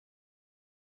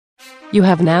You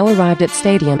have now arrived at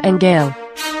Stadium and Gale.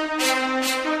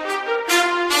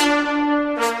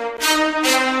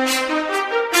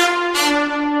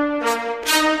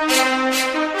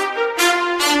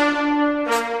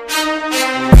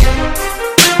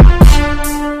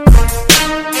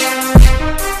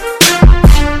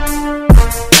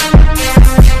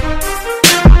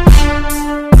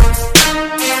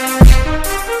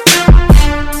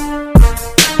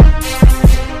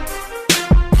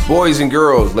 Boys and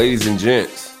girls, ladies and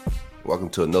gents, welcome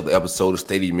to another episode of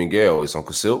Stadium and Gale. It's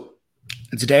Uncle Silk.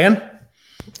 It's Dan.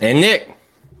 And Nick.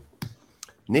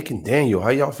 Nick and Daniel, how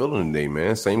y'all feeling today,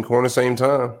 man? Same corner, same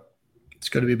time. It's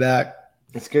good to be back.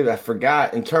 It's good. I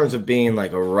forgot, in terms of being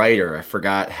like a writer, I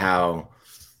forgot how,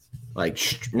 like,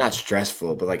 not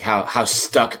stressful, but like how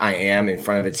stuck I am in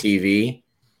front of a TV,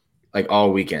 like,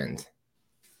 all weekend.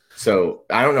 So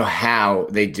I don't know how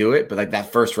they do it, but like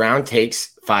that first round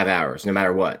takes 5 hours, no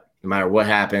matter what. No matter what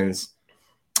happens,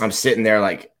 I'm sitting there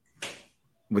like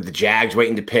with the Jags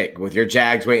waiting to pick, with your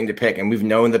Jags waiting to pick, and we've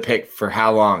known the pick for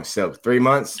how long? So 3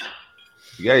 months.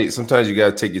 Sometimes you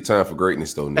gotta take your time for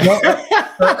greatness, though. Nick.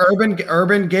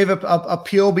 Urban gave a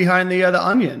peel behind the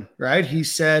onion, right? He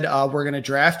said, "We're going to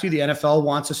draft you. The NFL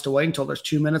wants us to wait until there's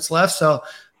 2 minutes left." So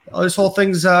this whole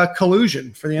thing's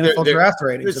collusion for the NFL draft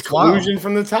ratings. It's collusion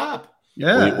from the top.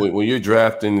 Yeah. When you're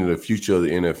drafting the future of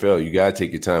the NFL, you gotta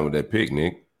take your time with that pick,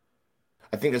 Nick.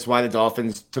 I think that's why the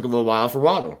Dolphins took a little while for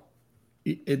Waddle.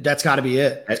 That's got to be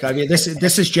it. It's got to be it.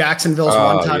 This is Jacksonville's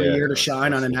one time a year to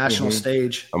shine on a national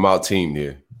stage. I'm out team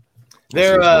there.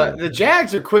 The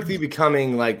Jags are quickly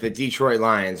becoming like the Detroit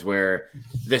Lions, where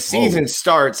the season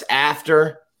starts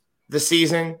after the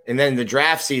season, and then the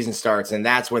draft season starts, and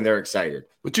that's when they're excited.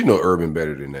 But you know Urban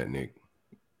better than that, Nick.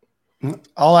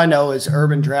 All I know is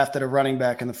Urban drafted a running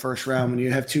back in the first round when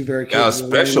you have two very capable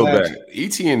special back.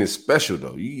 ETN is special,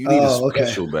 though. You need a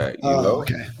special back. You know?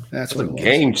 Okay. That's a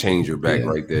game changer back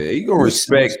right there. You gonna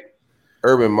respect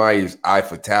Urban Meyer's eye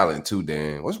for talent too,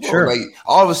 Dan. What's wrong? Like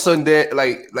all of a sudden, Dan,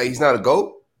 like he's not a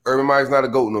GOAT. Urban Meyer's not a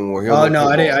GOAT no more. I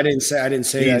didn't say that. I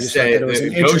just thought that it was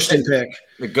an interesting pick.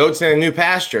 The GOAT's in a new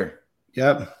pasture.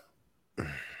 Yep.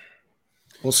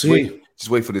 We'll see. Just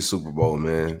wait for the Super Bowl,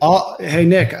 man. Hey,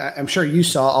 Nick, I'm sure you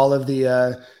saw all of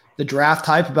the draft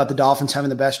hype about the Dolphins having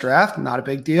the best draft. Not a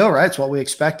big deal, right? It's what we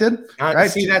expected,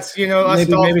 right? See, that's,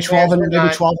 maybe 12 and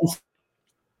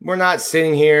we're not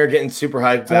sitting here getting super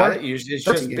hyped about it. Usually it's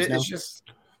just business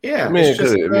as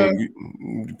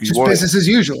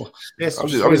usual.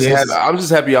 I'm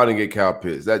just happy y'all didn't get Kyle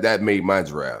Pitts. That made my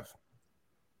draft.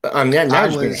 I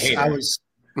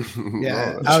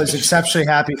was exceptionally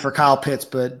happy for Kyle Pitts,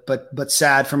 but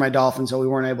sad for my Dolphins that we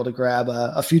weren't able to grab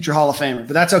a future Hall of Famer.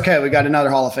 But that's okay. We got another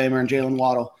Hall of Famer in Jalen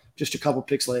Waddle just a couple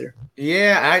picks later.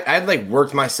 Yeah, I'd like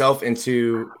worked myself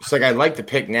into – it's like I'd like to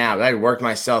pick now, but I'd worked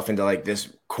myself into like this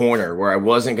corner where I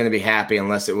wasn't going to be happy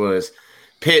unless it was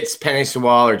Pitts, Penei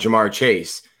Sewell, or Jamar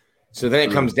Chase. So then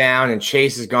it comes down and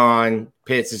Chase is gone,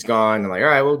 Pitts is gone. I'm like, all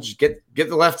right, well, just get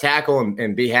the left tackle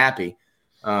and be happy.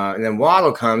 And then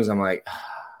Waddle comes. I'm like –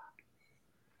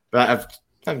 but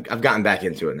I've gotten back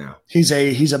into it now. He's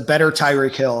a better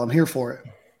Tyreek Hill. I'm here for it.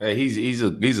 Hey, he's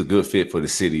a good fit for the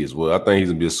city as well. I think he's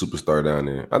gonna be a superstar down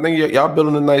there. I think y'all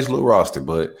building a nice little roster.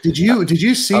 But did you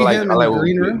see him in the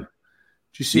green room?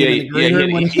 Did you see him in the green room?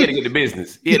 He had to get the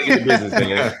business.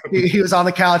 Man. he was on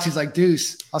the couch. He's like,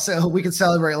 "Deuce, I'll say we can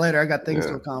celebrate later. I got things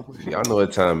to accomplish." Y'all know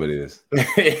what time it is.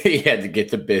 He had to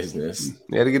get the business.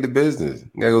 He had to get the business.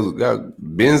 Got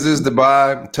Benzes to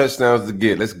buy, touchdowns to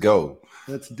get. Let's go.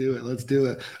 Let's do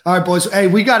it. All right, boys. Hey,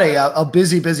 we got a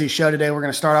busy show today. We're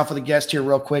going to start off with a guest here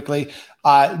real quickly.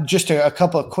 Just a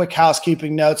couple of quick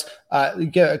housekeeping notes.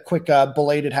 Get a quick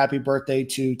belated happy birthday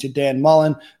to Dan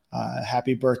Mullen.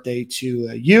 Happy birthday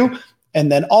to you. And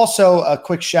then also a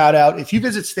quick shout out. If you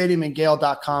visit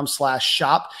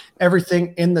stadiumandgale.com/shop,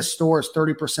 everything in the store is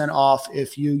 30% off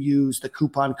if you use the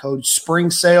coupon code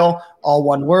SPRINGSALE, all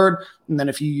one word. And then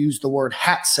if you use the word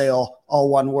hat sale, all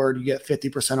one word, you get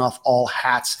 50% off all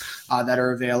hats that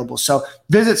are available. So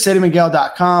visit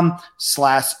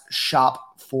stadiumandgale.com/shop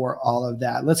for all of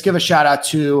that. Let's give a shout out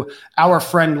to our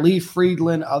friend Lee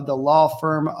Friedland of the law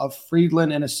firm of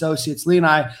Friedland and Associates. Lee and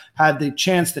I had the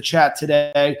chance to chat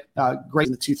today. Great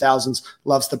in the 2000s,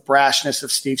 loves the brashness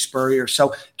of Steve Spurrier.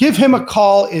 So give him a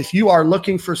call if you are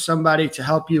looking for somebody to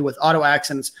help you with auto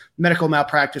accidents, medical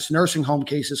malpractice, nursing home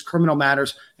cases, criminal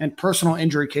matters, and personal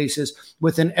injury cases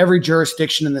within every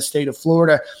jurisdiction in the state of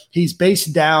Florida. He's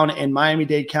based down in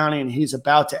Miami-Dade County, and he's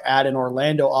about to add an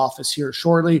Orlando office here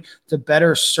shortly to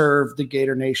better serve the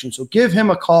Gator Nation. So give him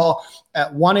a call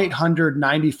at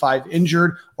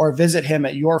 1-800-95-INJURED or visit him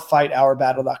at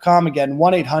yourfightourbattle.com. Again,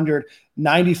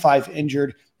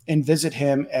 1-800-95-INJURED, and visit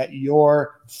him at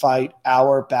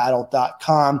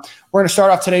yourfightourbattle.com. We're going to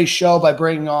start off today's show by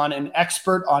bringing on an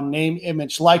expert on name,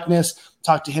 image, likeness,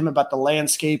 talk to him about the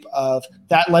landscape of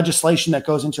that legislation that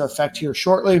goes into effect here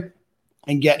shortly,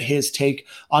 and get his take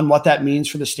on what that means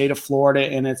for the state of Florida.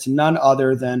 And it's none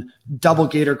other than double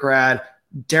Gator grad,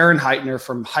 Darren Heitner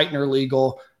from Heitner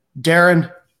Legal.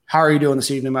 Darren, how are you doing this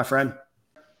evening, my friend?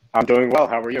 I'm doing well.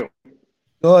 How are you?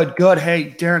 Good.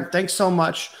 Hey, Darren, thanks so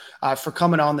much for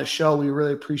coming on the show. We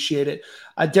really appreciate it.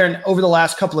 Darren, over the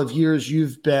last couple of years,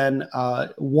 you've been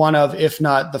one of, if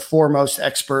not the foremost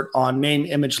expert on name,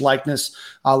 image, likeness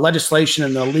legislation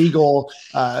and the legal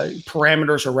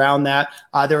parameters around that.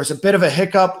 There was a bit of a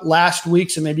hiccup last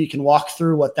week, so maybe you can walk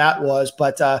through what that was.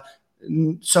 But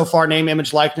so far, name,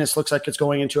 image, likeness looks like it's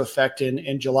going into effect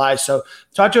in July. So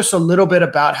talk to us a little bit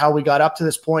about how we got up to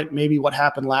this point, maybe what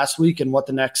happened last week, and what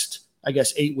the next,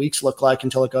 8 weeks look like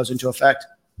until it goes into effect.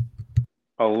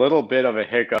 A little bit of a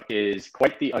hiccup is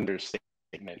quite the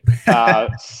understatement.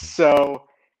 So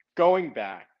going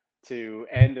back to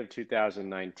end of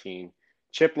 2019,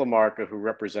 Chip LaMarca, who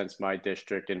represents my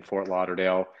district in Fort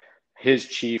Lauderdale, his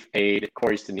chief aide,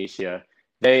 Corey Stanicia,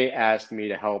 they asked me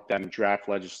to help them draft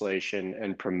legislation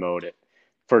and promote it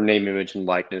for name, image, and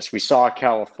likeness. We saw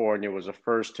California was the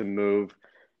first to move,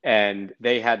 and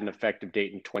they had an effective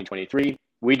date in 2023.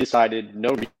 We decided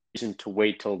no reason to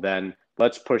wait till then.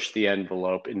 Let's push the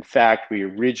envelope. In fact, we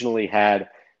originally had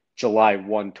July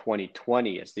 1,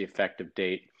 2020 as the effective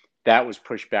date. That was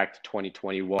pushed back to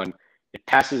 2021. It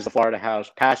passes the Florida House,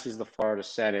 passes the Florida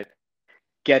Senate,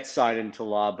 gets signed into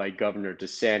law by Governor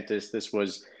DeSantis. This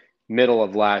was middle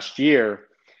of last year.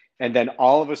 And then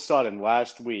all of a sudden,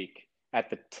 last week, at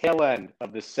the tail end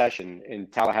of the session in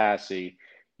Tallahassee,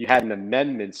 you had an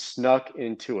amendment snuck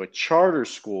into a charter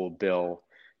school bill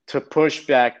to push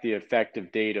back the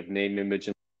effective date of name, image,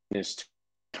 and likeness to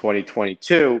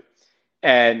 2022.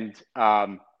 And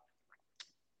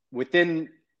within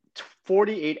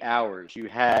 48 hours, you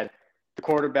had the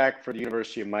quarterback for the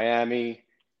University of Miami.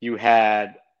 You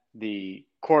had the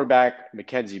quarterback,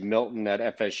 Mackenzie Milton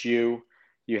at FSU.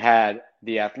 You had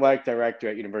the athletic director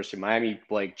at University of Miami,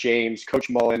 Blake James, Coach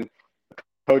Mullen,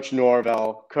 Coach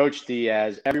Norvell, Coach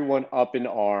Diaz, everyone up in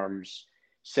arms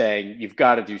saying, you've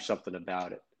got to do something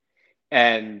about it.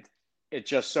 And it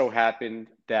just so happened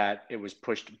that it was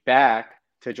pushed back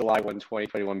to July 1,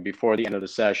 2021, before the end of the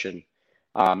session.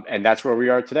 And that's where we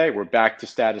are today. We're back to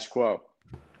status quo.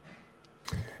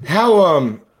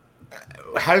 How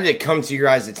did it come to your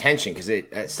guys' attention? Because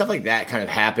stuff like that kind of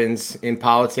happens in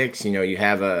politics. You know, you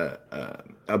have a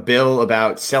bill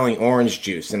about selling orange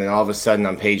juice, and then all of a sudden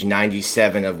on page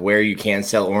 97 of where you can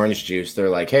sell orange juice, they're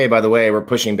like, hey, by the way, we're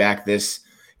pushing back this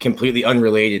completely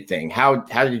unrelated thing. How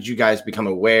did you guys become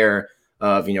aware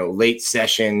of, late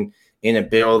session in a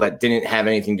bill that didn't have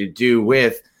anything to do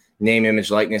with name,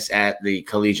 image, likeness at the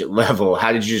collegiate level?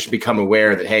 How did you just become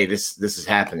aware that, hey, this is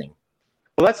happening?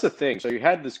 Well, that's the thing. So you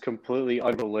had this completely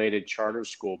unrelated charter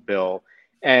school bill,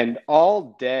 and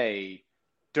all day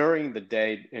during the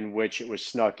day in which it was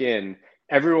snuck in,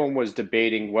 everyone was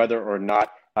debating whether or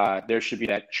not there should be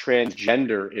that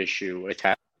transgender issue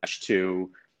attached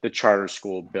to the charter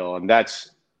school bill. And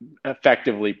that's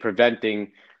effectively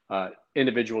preventing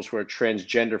individuals who are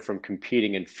transgender from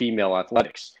competing in female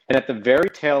athletics. And at the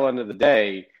very tail end of the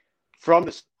day, from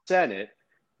the Senate,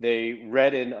 they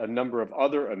read in a number of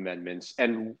other amendments,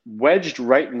 and wedged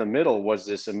right in the middle was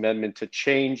this amendment to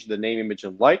change the name, image,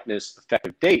 and likeness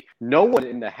effective date. No one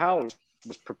in the House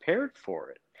was prepared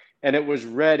for it. And it was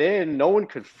read in, no one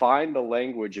could find the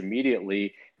language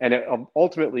immediately, and it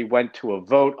ultimately went to a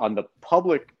vote on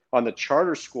the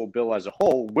charter school bill as a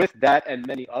whole, with that and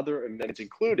many other amendments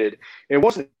included. It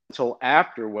wasn't until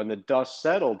after, when the dust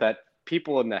settled, that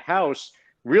people in the House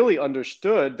really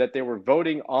understood that they were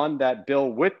voting on that bill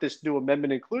with this new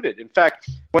amendment included. In fact,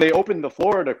 when they opened the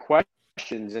floor to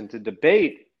questions and to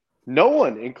debate, no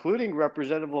one, including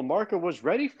Representative LaMarca, was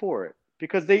ready for it,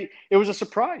 because it was a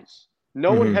surprise.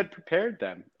 No one had prepared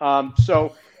them.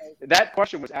 So that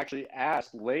question was actually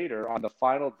asked later on the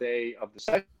final day of the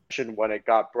session when it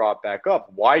got brought back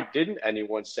up. Why didn't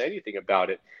anyone say anything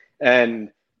about it? And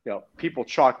people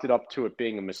chalked it up to it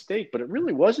being a mistake, but it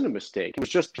really wasn't a mistake. It was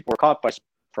just people were caught by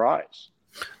surprise.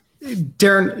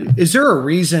 Darren, is there a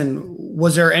reason?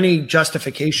 Was there any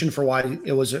justification for why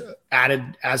it was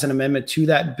added as an amendment to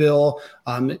that bill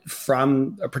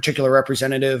from a particular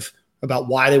representative about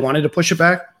why they wanted to push it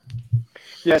back?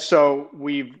 Yeah, so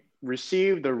we've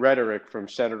received the rhetoric from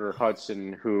Senator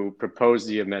Hudson, who proposed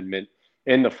the amendment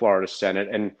in the Florida Senate.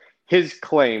 And his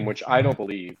claim, which I don't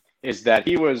believe, is that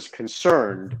he was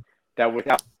concerned that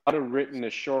without a written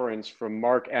assurance from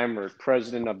Mark Emmert,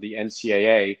 president of the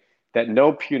NCAA, that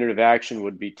no punitive action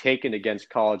would be taken against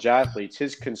college athletes.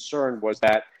 His concern was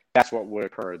that that's what would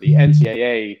occur. The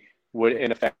NCAA would,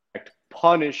 in effect,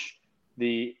 punish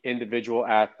the individual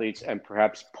athletes and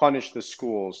perhaps punish the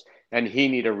schools, and he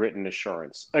need a written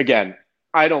assurance. Again,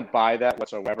 I don't buy that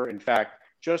whatsoever. In fact,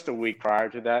 just a week prior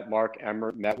to that, Mark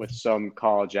Emmert met with some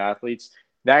college athletes.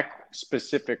 That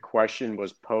specific question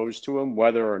was posed to him,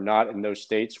 whether or not in those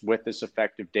states with this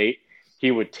effective date,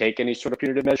 he would take any sort of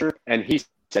punitive measure, and he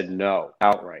said no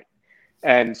outright.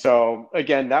 And so,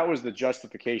 again, that was the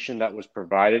justification that was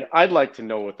provided. I'd like to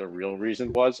know what the real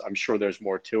reason was. I'm sure there's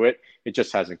more to it. It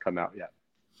just hasn't come out yet.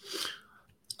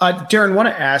 Darren, I want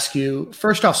to ask you,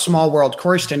 first off, small world.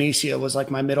 Corey Stanicia was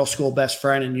like my middle school best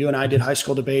friend, and you and I did high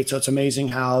school debate, so it's amazing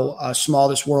how small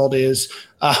this world is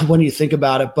when you think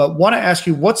about it. But want to ask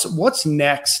you, what's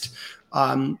next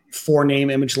for name,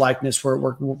 image, likeness?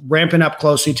 We're ramping up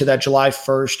closely to that July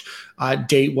 1st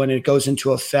date when it goes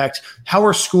into effect. How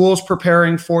are schools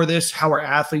preparing for this? How are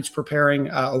athletes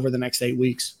preparing over the next 8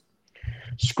 weeks?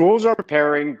 Schools are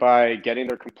preparing by getting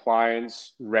their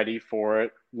compliance ready for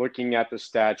it, looking at the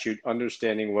statute,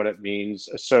 understanding what it means,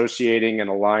 associating and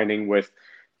aligning with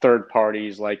third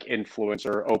parties like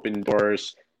Influencer, Open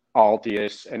Doors,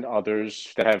 Altius, and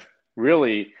others that have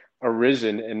really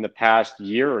arisen in the past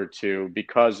year or two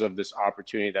because of this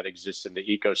opportunity that exists in the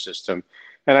ecosystem.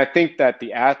 And I think that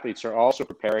the athletes are also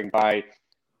preparing by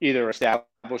either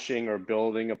establishing or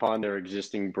building upon their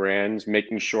existing brands,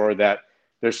 making sure that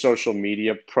their social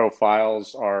media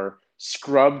profiles are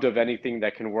scrubbed of anything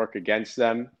that can work against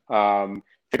them,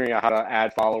 figuring out how to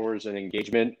add followers and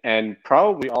engagement, and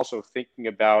probably also thinking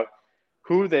about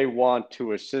who they want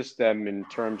to assist them in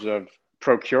terms of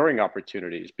procuring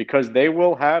opportunities, because they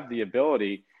will have the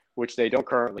ability, which they don't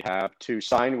currently have, to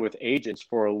sign with agents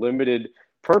for a limited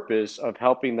purpose of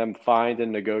helping them find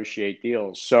and negotiate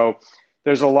deals. So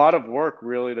there's a lot of work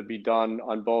really to be done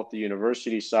on both the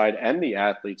university side and the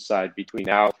athlete side between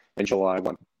now and July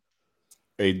 1.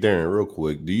 Hey, Darren, real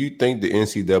quick, do you think the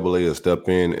NCAA will step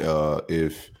in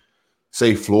if,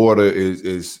 say, Florida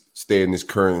is staying in its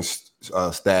current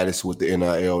status with the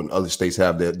NIL and other states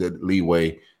have that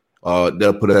leeway?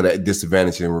 They'll put it at a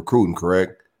disadvantage in recruiting,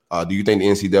 correct? Do you think the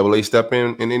NCAA step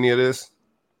in any of this?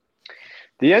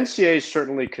 The NCAA is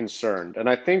certainly concerned. And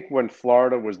I think when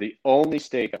Florida was the only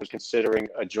state that was considering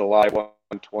a July 1,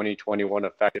 2021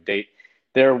 effective date,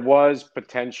 there was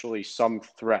potentially some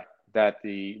threat that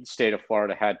the state of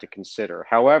Florida had to consider.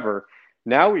 However,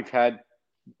 now we've had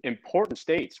important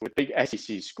states with big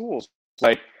SEC schools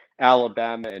like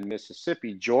Alabama and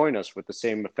Mississippi join us with the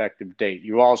same effective date.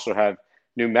 You also have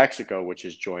New Mexico, which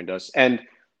has joined us, and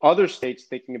other states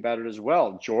thinking about it as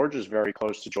well. Georgia's very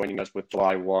close to joining us with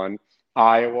July 1,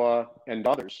 Iowa, and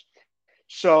others.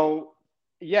 So,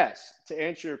 yes, to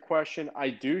answer your question, I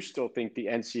do still think the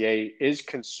NCAA is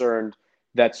concerned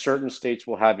that certain states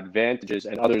will have advantages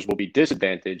and others will be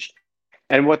disadvantaged.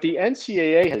 And what the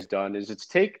NCAA has done is it's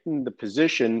taken the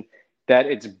position that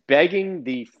it's begging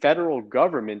the federal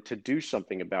government to do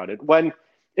something about it, when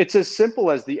it's as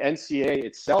simple as the NCAA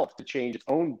itself to change its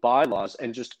own bylaws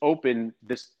and just open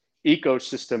this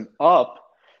ecosystem up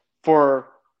for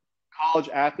college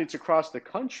athletes across the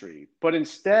country. But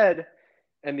instead,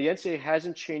 and the NCAA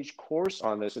hasn't changed course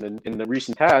on this in the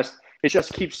recent past, it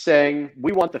just keeps saying,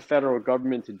 we want the federal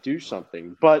government to do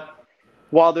something. But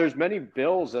while there's many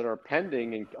bills that are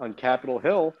pending on Capitol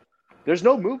Hill, there's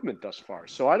no movement thus far.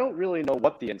 So I don't really know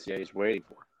what the NCAA is waiting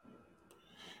for.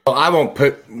 Well, I won't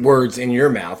put words in your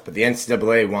mouth, but the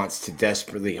NCAA wants to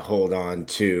desperately hold on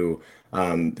to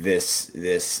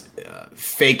this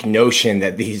fake notion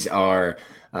that these are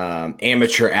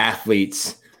amateur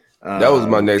athletes. That was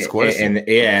my next question.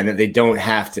 And that they don't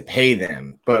have to pay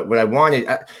them. But what I wanted,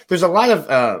 there's a lot of,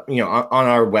 on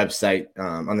our website,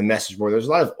 on the message board, there's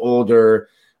a lot of older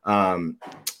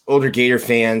Gator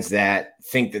fans that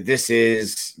think that this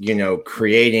is,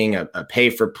 creating a pay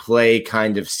for play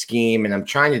kind of scheme. And I'm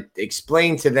trying to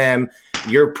explain to them,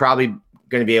 you're probably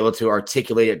going to be able to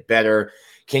articulate it better.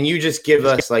 Can you just give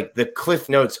us like the cliff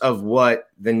notes of what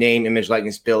the name, image,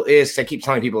 likeness bill is? I keep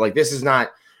telling people like, this is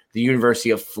not the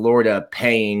University of Florida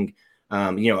paying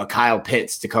a Kyle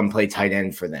Pitts to come play tight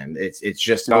end for them. It's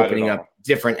just Not opening at all. up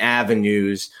different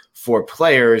avenues for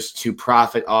players to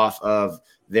profit off of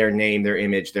their name, their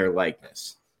image, their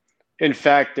likeness. In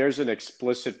fact, there's an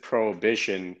explicit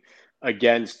prohibition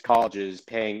against colleges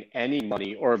paying any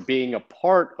money or being a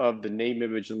part of the name,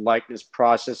 image, and likeness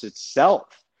process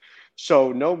itself.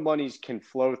 So no monies can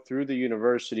flow through the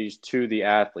universities to the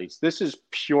athletes. This is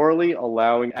purely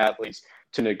allowing athletes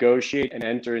to negotiate and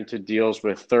enter into deals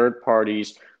with third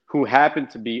parties who happen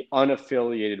to be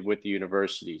unaffiliated with the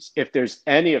universities. If there's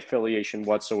any affiliation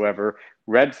whatsoever,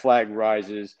 red flag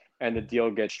rises and the deal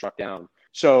gets struck down.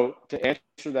 So to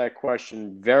answer that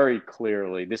question very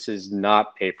clearly, this is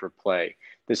not pay for play.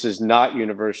 This is not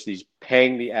universities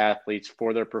paying the athletes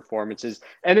for their performances.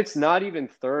 And it's not even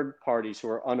third parties who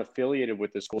are unaffiliated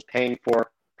with the schools paying for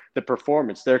the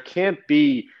performance. There can't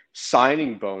be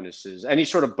signing bonuses, any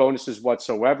sort of bonuses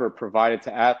whatsoever provided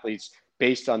to athletes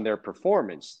based on their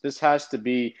performance. This has to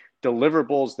be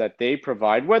deliverables that they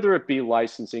provide, whether it be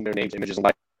licensing their names, images,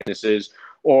 and likenesses,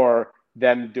 or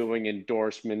them doing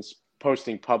endorsements,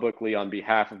 posting publicly on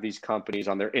behalf of these companies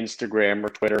on their Instagram or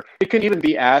Twitter. It can even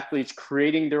be athletes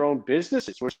creating their own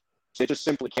businesses, which they just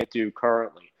simply can't do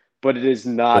currently. But it is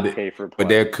not pay for play. But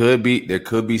there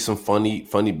could be some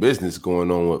funny business going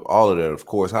on with all of that. Of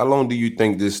course, how long do you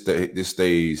think this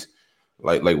stays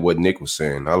like what Nick was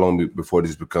saying? How long before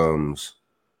this becomes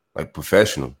like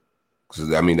professional?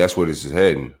 Because I mean, that's where this is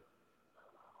heading.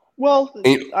 Well,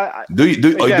 do you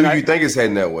think it's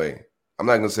heading that way? I'm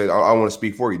not going to say I want to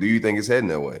speak for you. Do you think it's heading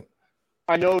that way?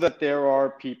 I know that there are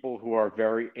people who are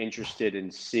very interested in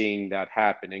seeing that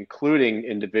happen, including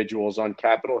individuals on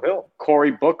Capitol Hill.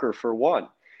 Cory Booker, for one,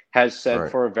 has said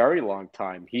for a very long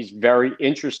time he's very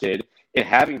interested in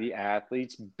having the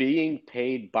athletes being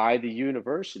paid by the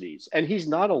universities. And he's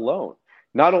not alone,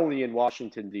 not only in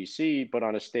Washington, D.C., but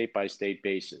on a state-by-state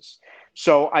basis.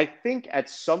 So I think at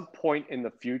some point in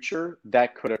the future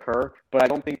that could occur, but I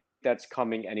don't think that's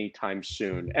coming anytime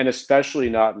soon, and especially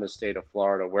not in the state of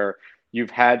Florida, where you've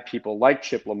had people like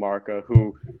Chip LaMarca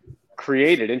who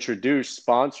introduced,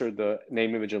 sponsored the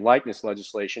name, image, and likeness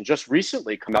legislation, just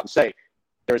recently come out and say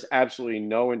there's absolutely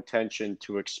no intention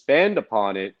to expand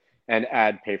upon it and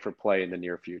add pay for play in the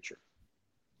near future.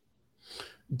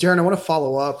 Darren, I want to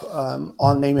follow up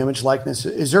on name, image, likeness.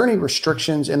 Is there any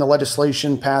restrictions in the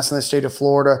legislation passed in the state of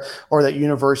Florida, or that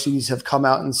universities have come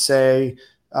out and say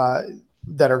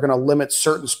that are going to limit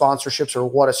certain sponsorships or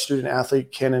what a student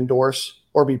athlete can endorse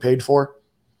or be paid for?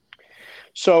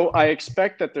 So I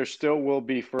expect that there still will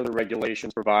be further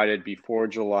regulations provided before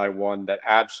July 1 that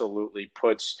absolutely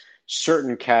puts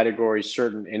certain categories,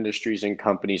 certain industries and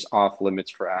companies off limits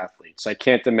for athletes. I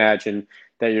can't imagine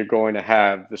that you're going to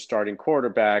have the starting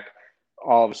quarterback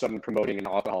all of a sudden promoting an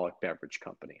alcoholic beverage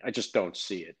company. I just don't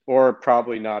see it. Or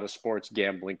probably not a sports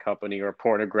gambling company or a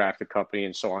pornographic company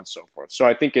and so on and so forth. So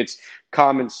I think it's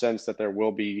common sense that there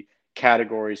will be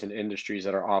categories and industries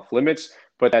that are off limits,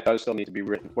 but that does still need to be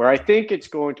written. Where I think it's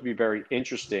going to be very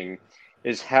interesting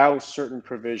is how certain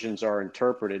provisions are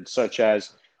interpreted, such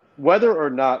as whether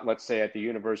or not, let's say at the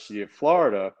University of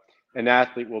Florida, an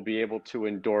athlete will be able to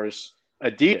endorse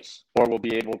Adidas or will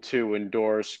be able to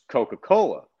endorse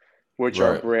Coca-Cola, which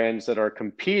are brands that are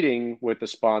competing with the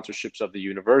sponsorships of the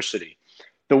university.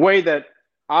 The way that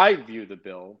I view the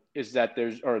bill is that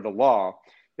the law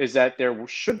is that there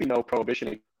should be no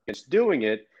prohibition against doing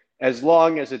it as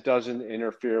long as it doesn't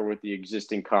interfere with the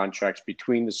existing contracts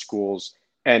between the schools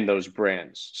and those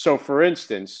brands. So for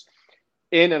instance,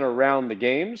 in and around the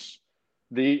games,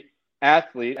 the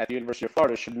athlete at the University of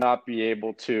Florida should not be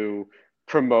able to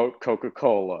promote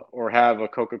Coca-Cola or have a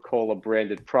Coca-Cola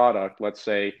branded product, let's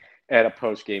say, at a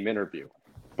post-game interview.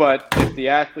 But if the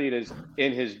athlete is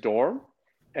in his dorm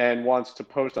and wants to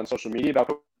post on social media about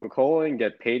Coca-Cola and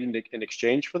get paid in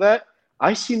exchange for that,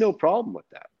 I see no problem with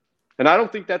that. And I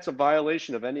don't think that's a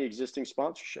violation of any existing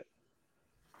sponsorship.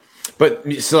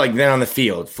 But so like then on the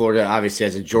field, Florida obviously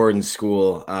has a Jordan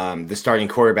school, the starting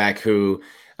quarterback who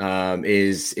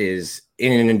is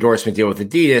in an endorsement deal with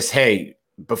Adidas. Hey,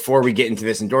 before we get into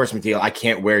this endorsement deal, I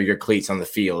can't wear your cleats on the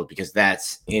field because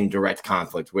that's in direct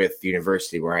conflict with the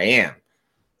university where I am.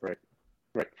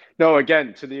 Right. No,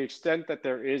 again, to the extent that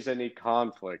there is any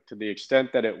conflict, to the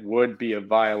extent that it would be a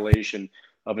violation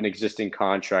of an existing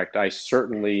contract, I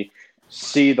certainly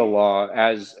see the law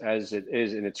as it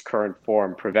is in its current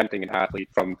form, preventing an athlete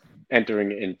from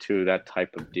entering into that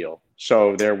type of deal.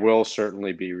 So there will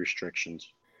certainly be restrictions.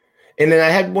 And then I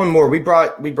had one more. We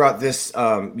brought this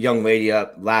young lady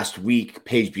up last week,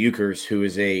 Paige Buchers, who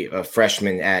is a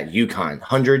freshman at UConn,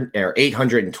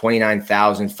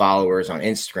 829,000 followers on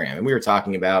Instagram. And we were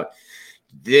talking about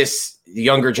this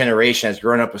younger generation has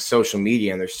grown up with social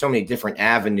media, and there's so many different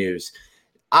avenues.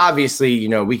 Obviously, you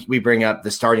know, we bring up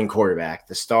the starting quarterback,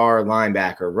 the star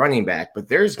linebacker, running back, but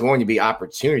there's going to be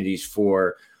opportunities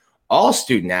for all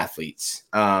student athletes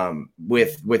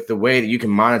with the way that you can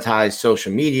monetize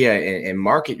social media and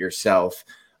market yourself.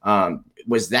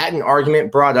 Was that an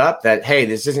argument brought up that, hey,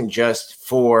 this isn't just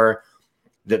for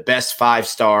the best 5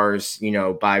 stars, you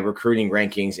know, by recruiting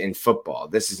rankings in football?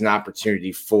 This is an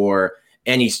opportunity for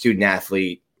any student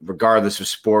athlete, regardless of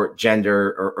sport,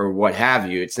 gender, or what have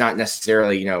you. It's not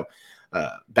necessarily, you know,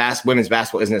 women's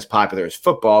basketball isn't as popular as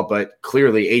football, but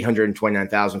clearly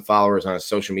 829,000 followers on a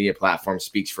social media platform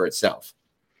speaks for itself.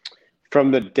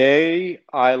 From the day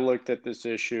I looked at this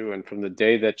issue and from the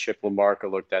day that Chip LaMarca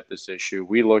looked at this issue,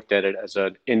 we looked at it as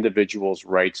an individual's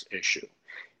rights issue.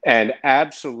 And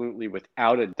absolutely,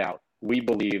 without a doubt, we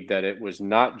believe that it was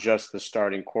not just the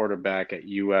starting quarterback at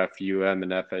UF, UM,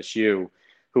 and FSU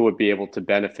who would be able to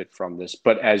benefit from this.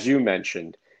 But as you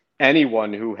mentioned,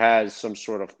 anyone who has some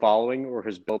sort of following or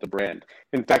has built a brand.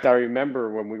 In fact, I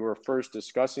remember when we were first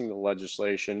discussing the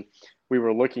legislation, we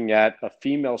were looking at a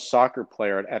female soccer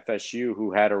player at FSU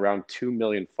who had around 2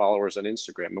 million followers on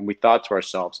Instagram. And we thought to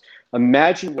ourselves,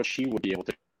 imagine what she would be able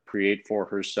to create for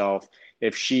herself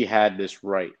if she had this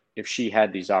right, if she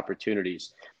had these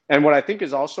opportunities. And what I think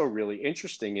is also really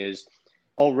interesting is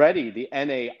already the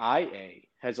NAIA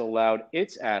has allowed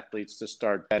its athletes to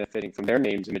start benefiting from their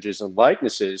names, images, and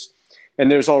likenesses. And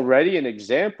there's already an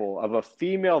example of a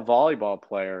female volleyball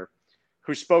player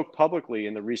who spoke publicly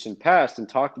in the recent past and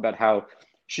talked about how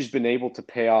she's been able to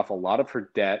pay off a lot of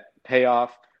her debt, pay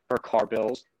off her car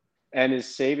bills, and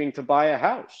is saving to buy a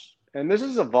house. And this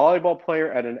is a volleyball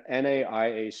player at an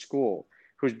NAIA school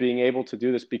who's being able to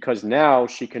do this because now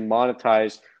she can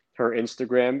monetize her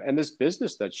Instagram and this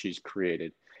business that she's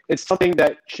created. It's something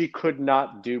that she could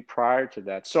not do prior to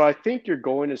that. So I think you're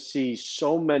going to see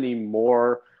so many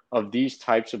more of these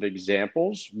types of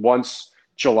examples once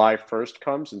July 1st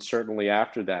comes, and certainly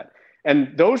after that.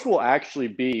 And those will actually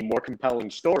be more compelling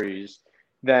stories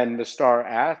than the star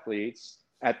athletes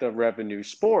at the revenue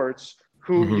sports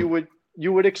who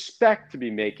you would expect to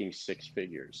be making 6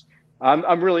 figures.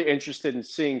 I'm really interested in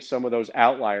seeing some of those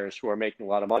outliers who are making a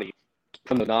lot of money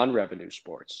from the non-revenue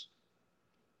sports.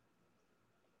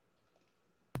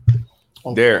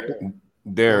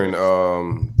 Darren,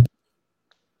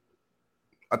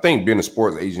 I think being a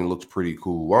sports agent looks pretty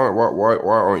cool. Why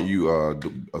aren't you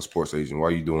a sports agent? Why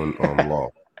are you doing law?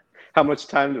 How much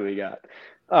time do we got?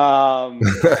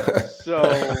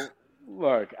 So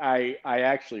look, I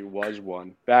actually was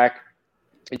one back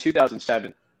in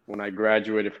 2007 when I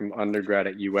graduated from undergrad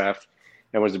at UF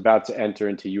and was about to enter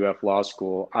into UF Law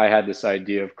School. I had this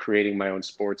idea of creating my own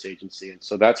sports agency, and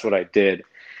so that's what I did.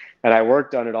 And I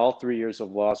worked on it all 3 years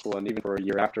of law school and even for a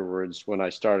year afterwards when I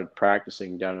started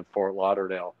practicing down in Fort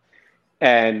Lauderdale.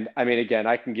 And I mean, again,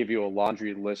 I can give you a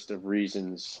laundry list of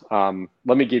reasons.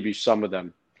 Let me give you some of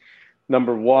them.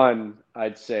 Number one,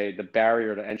 I'd say the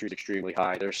barrier to entry is extremely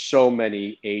high. There's so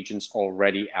many agents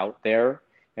already out there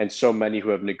and so many who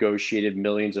have negotiated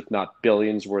millions, if not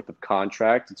billions worth of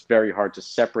contracts. It's very hard to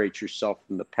separate yourself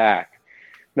from the pack.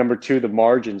 Number two, the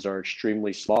margins are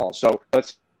extremely small. So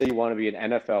let's say you want to be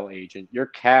an NFL agent, you're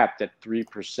capped at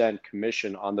 3%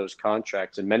 commission on those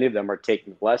contracts, and many of them are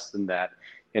taking less than that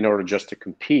in order just to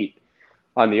compete.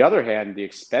 On the other hand, the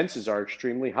expenses are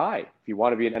extremely high. If you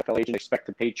want to be an NFL agent, expect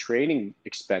to pay training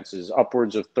expenses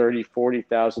upwards of $30,000,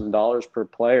 $40,000 per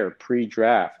player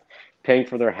pre-draft, paying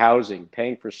for their housing,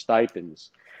 paying for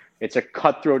stipends. It's a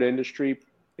cutthroat industry.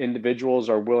 Individuals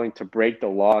are willing to break the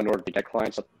law in order to get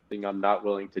clients, something I'm not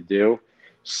willing to do.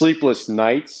 Sleepless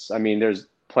nights. I mean,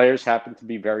 players happen to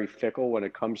be very fickle when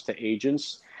it comes to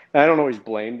agents. And I don't always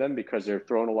blame them because they're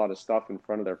throwing a lot of stuff in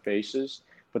front of their faces,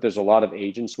 but there's a lot of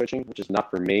agent switching, which is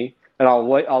not for me. And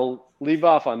I'll leave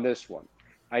off on this one.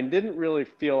 I didn't really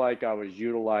feel like I was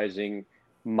utilizing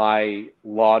my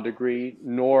law degree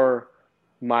nor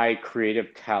my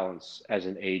creative talents as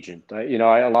an agent. A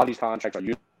lot of these contracts are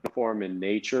uniform in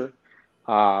nature.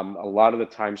 A lot of the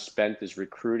time spent is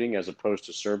recruiting as opposed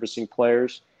to servicing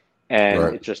players.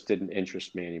 And It just didn't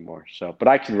interest me anymore. So, but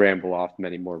I can ramble off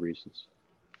many more reasons.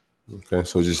 Okay,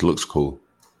 so it just looks cool.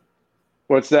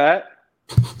 What's that?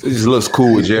 It just looks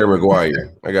cool with Jerry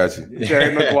Maguire. I got you.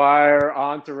 Jerry Maguire,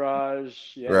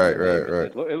 Entourage. Yeah,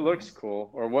 right. It looks cool.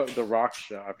 Or what the Rock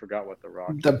show? I forgot what the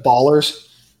Rock. The Ballers.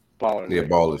 Yeah,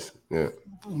 Ballers. Yeah.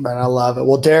 Man, I love it.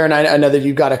 Well, Darren, I know that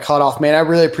you've got a cutoff, man. I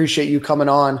really appreciate you coming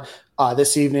on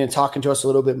this evening and talking to us a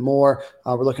little bit more.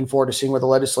 We're looking forward to seeing where the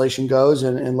legislation goes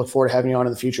and look forward to having you on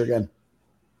in the future again.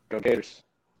 Go Gators.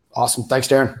 Awesome. Thanks,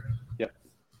 Darren.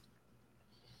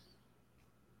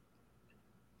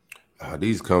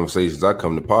 These conversations I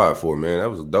come to pod for, man, that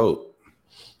was dope.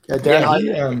 Yeah,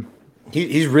 Darren,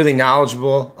 he's really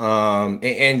knowledgeable.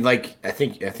 And like I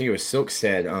think it was Silk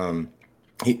said,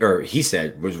 he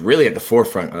said was really at the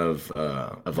forefront of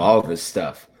all of this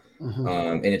stuff. Mm-hmm.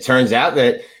 And it turns out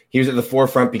that he was at the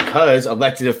forefront because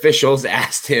elected officials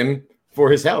asked him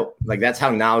for his help. Like that's how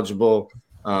knowledgeable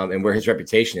and where his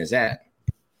reputation is at.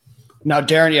 Now,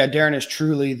 Darren is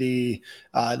truly the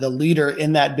leader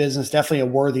in that business. Definitely a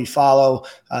worthy follow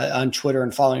on Twitter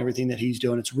and following everything that he's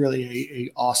doing. It's really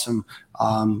a awesome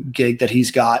gig that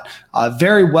he's got.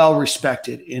 Very well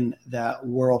respected in that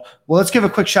world. Well, let's give a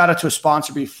quick shout out to a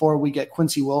sponsor before we get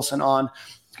Quincy Wilson on.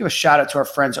 Let's give a shout out to our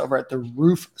friends over at the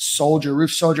Roof Soldier.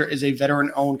 Roof Soldier is a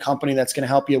veteran-owned company that's going to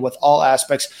help you with all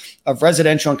aspects of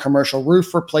residential and commercial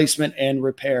roof replacement and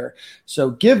repair.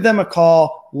 So give them a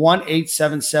call,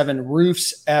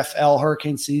 1-877-ROOFS-FL.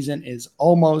 Hurricane season is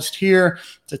almost here.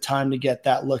 It's a time to get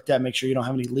that looked at. Make sure you don't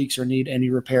have any leaks or need any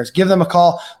repairs. Give them a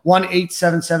call,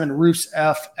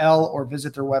 1-877-ROOFS-FL, or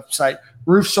visit their website,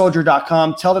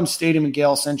 roofsoldier.com. Tell them Stadium and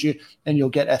Gale sent you, and you'll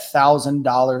get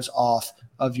 $1,000 off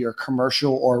of your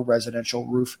commercial or residential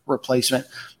roof replacement.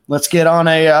 Let's get on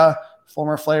a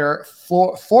former Florida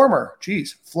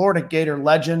Gator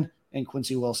legend in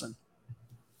Quincy Wilson.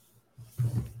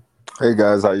 Hey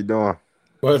guys, how you doing?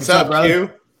 What's up,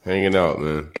 Q? Hanging out,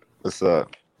 man. What's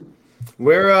up?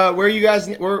 Where are you guys?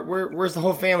 Where's the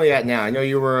whole family at now? I know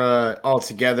you were all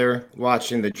together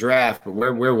watching the draft, but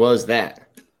where was that?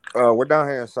 We're down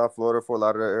here in South Florida, Fort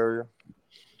Lauderdale area.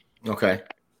 Okay.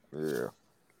 Yeah.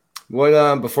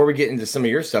 What before we get into some of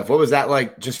your stuff, what was that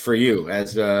like just for you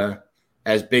as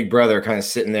big brother, kind of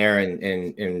sitting there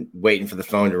and waiting for the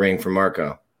phone to ring for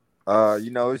Marco?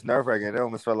 It's nerve-wracking. It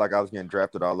almost felt like I was getting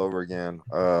drafted all over again.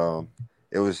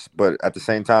 But at the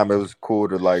same time, it was cool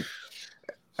to like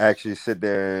actually sit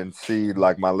there and see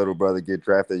like my little brother get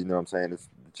drafted. You know what I'm saying? It's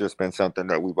just been something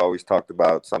that we've always talked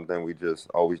about, something we just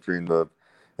always dreamed of,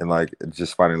 and like it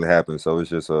just finally happened. So it's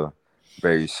just a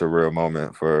very surreal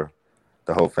moment for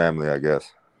the whole family, I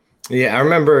guess. Yeah, I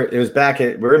remember it was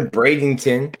we're in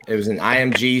Bradenton. It was an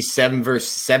IMG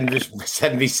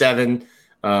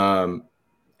 7v7.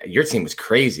 Your team was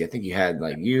crazy. I think you had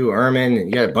like you, Ehrman,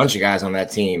 and you had a bunch of guys on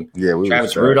that team. Yeah,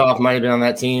 Travis Rudolph might have been on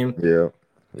that team. Yeah.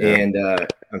 And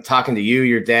I'm talking to you,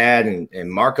 your dad,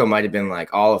 and Marco might have been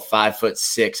like all of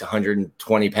 5'6",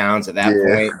 120 pounds at that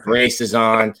point. Braces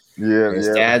on. Yeah. And his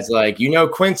dad's like,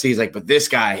 Quincy. He's like, but this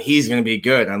guy, he's gonna be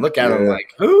good. And I look at him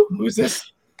like, who's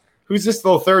this? Who's this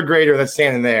little third grader that's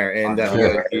standing there? And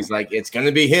he's like, it's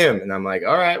gonna be him. And I'm like,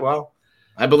 all right, well,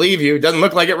 I believe you. It doesn't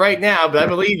look like it right now, but I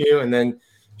believe you. And then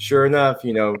sure enough,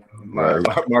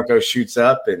 Marco shoots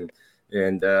up and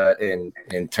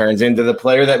turns into the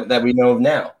player that we know of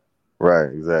now.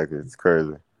 Right, exactly. It's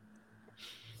crazy.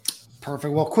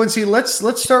 Perfect. Well, Quincy, let's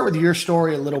start with your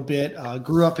story a little bit.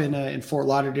 Grew up in Fort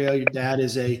Lauderdale. Your dad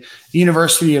is a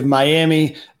University of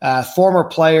Miami former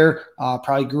player.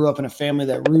 Probably grew up in a family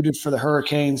that rooted for the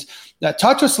Hurricanes.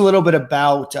 Talk to us a little bit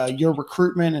about your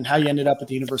recruitment and how you ended up at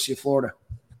the University of Florida.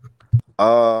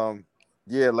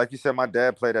 Yeah, like you said, my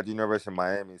dad played at the University of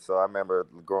Miami. So I remember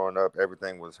growing up,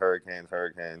 everything was Hurricanes.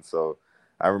 So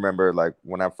I remember like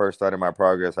when I first started my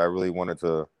progress, I really wanted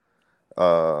to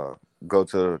go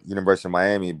to University of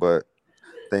Miami, but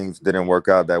things didn't work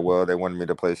out that well. They wanted me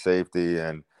to play safety,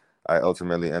 and I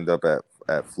ultimately ended up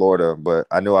at Florida. But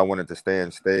I knew I wanted to stay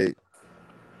in state.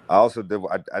 I also did.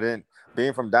 I didn't.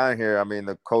 Being from down here, I mean,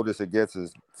 the coldest it gets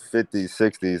is 50s,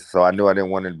 60s. So I knew I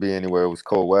didn't want to be anywhere it was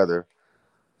cold weather.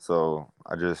 So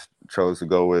I just chose to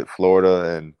go with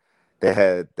Florida, and they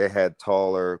had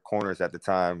taller corners at the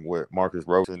time with Marcus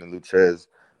Rosen and Luchez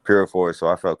Purifoy. So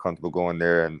I felt comfortable going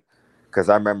there, and because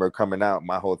I remember coming out,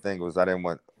 my whole thing was I didn't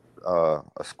want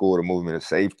a school to move me to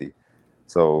safety.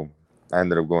 So I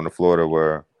ended up going to Florida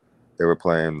where they were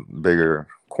playing bigger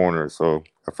corners. So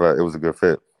I felt it was a good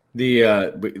fit.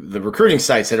 The recruiting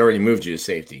sites had already moved you to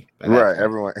safety. Right.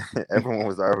 Everyone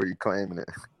was already claiming it.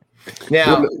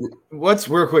 Now,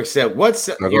 real quick, Seb,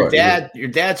 your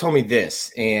dad told me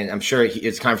this, and I'm sure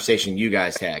it's a conversation you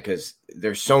guys had, because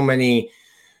there's so many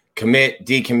commit,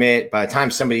 decommit. By the time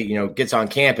somebody, gets on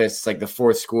campus, it's like the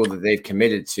fourth school that they've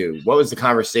committed to. What was the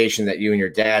conversation that you and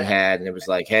your dad had? And it was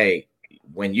like, hey,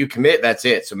 when you commit, that's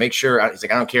it. So make sure. It's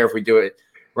like, I don't care if we do it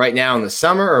right now in the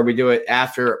summer or we do it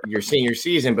after your senior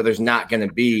season, but there's not going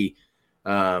to be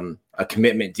a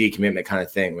commitment, decommitment kind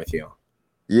of thing with you.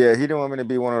 Yeah, he didn't want me to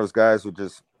be one of those guys who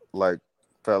just like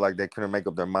felt like they couldn't make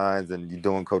up their minds and you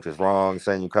doing coaches wrong,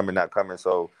 saying you coming, not coming.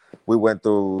 So we went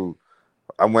through.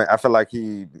 I felt like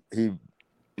he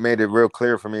made it real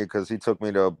clear for me because he took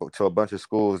me to a bunch of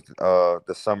schools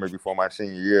the summer before my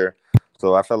senior year.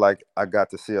 So I felt like I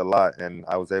got to see a lot, and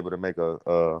I was able to make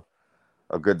a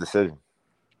good decision.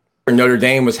 Notre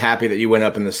Dame was happy that you went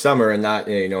up in the summer and not,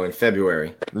 in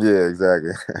February. Yeah,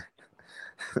 exactly.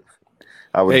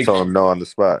 I would have told him no on the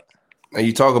spot. And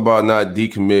you talk about not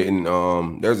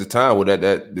decommitting. There's a time where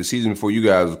that the season before you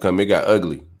guys would come, it got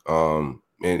ugly.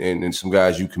 And some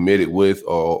guys you committed with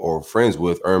or friends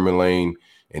with, Ermin Lane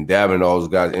and Davin, all those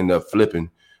guys end up flipping.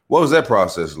 What was that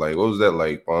process like? What was that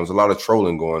like? There's a lot of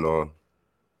trolling going on.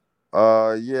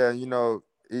 Yeah,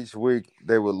 each week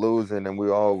they were losing, and we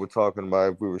all were talking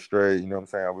about if we were straight. You know what I'm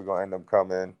saying? Are we gonna end up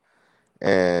coming?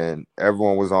 And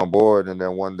everyone was on board. And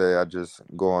then one day I just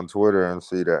go on Twitter and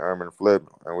see that Ermin flipped,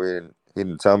 and he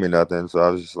didn't tell me nothing. So I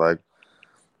was just like,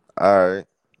 all right,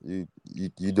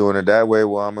 you doing it that way?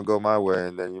 Well, I'm gonna go my way.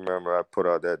 And then you remember I put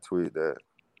out that tweet that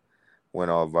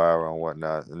went all viral and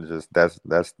whatnot, and just that's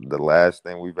the last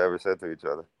thing we've ever said to each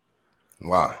other.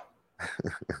 Wow.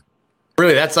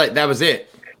 Really, that was it.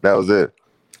 That was it.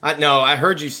 I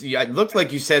heard you. It looked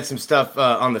like you said some stuff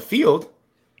on the field.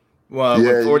 Well,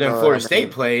 when Florida and Florida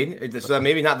State played, so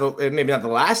maybe not the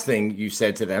last thing you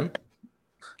said to them.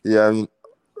 Yeah,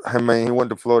 I mean, he went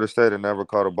to Florida State and never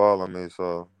caught a ball on me,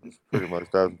 so pretty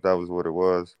much that was what it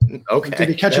was. Okay. Did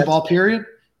he catch a ball? Period.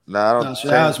 No, I don't. So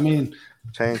that was mean.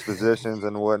 Change positions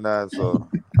and whatnot, so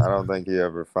I don't think he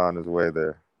ever found his way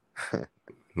there.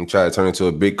 He tried to turn into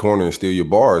a big corner and steal your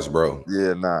bars, bro.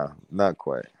 Yeah, nah, not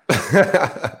quite.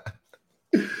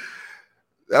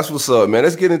 That's what's up, man.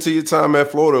 Let's get into your time at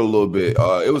Florida a little bit.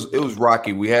 It was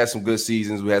rocky. We had some good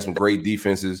seasons. We had some great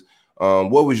defenses.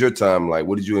 What was your time like?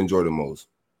 What did you enjoy the most?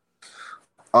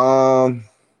 I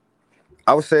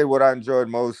would say what I enjoyed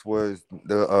most was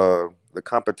the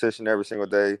competition every single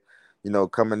day.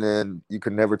 Coming in, you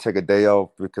could never take a day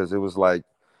off because it was like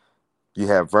you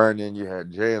had Vernon, you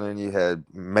had Jalen, you had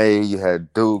May, you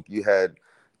had Duke, you had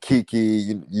Kiki.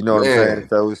 You know what I'm saying?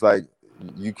 So it was like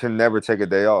you can never take a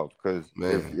day off because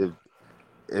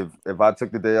if I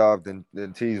took the day off,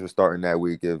 then T's was starting that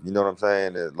week. If you know what I'm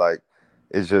saying,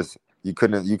 it's just you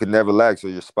could never lag, so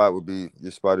your spot would be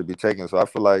taken. So I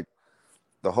feel like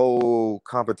the whole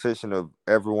competition of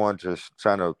everyone just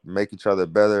trying to make each other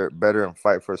better and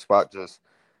fight for a spot.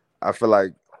 I feel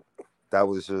like that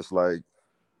was just like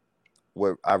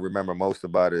what I remember most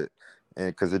about it, and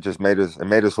because it just made us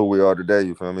who we are today.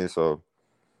 You feel me? So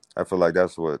I feel like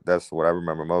that's what I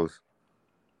remember most.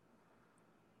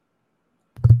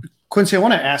 Quincy, I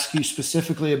want to ask you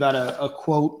specifically about a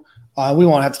quote. We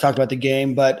won't have to talk about the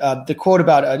game, but the quote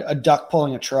about a duck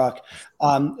pulling a truck.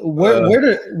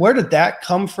 Where did that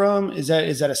come from? Is that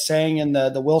a saying in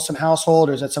the Wilson household,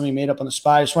 or is that something you made up on the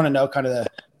spot? I just want to know kind of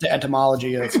the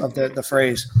etymology of the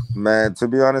phrase. Man, to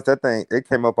be honest, that thing it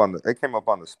came up on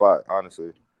the spot,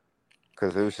 honestly,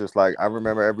 because it was just like I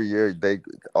remember every year they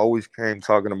always came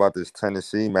talking about this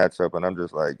Tennessee matchup, and I'm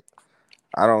just like,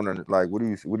 I don't like what are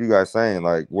you guys saying?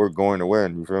 Like we're going to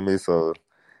win, you feel me? So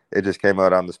it just came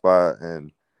out on the spot,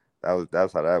 and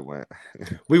that's how that went.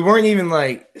 We weren't even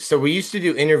so we used to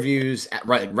do interviews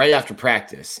right after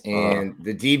practice, and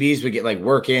the DBs would get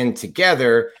work in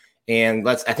together. And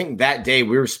I think that day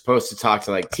we were supposed to talk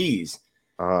to T's,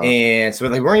 and so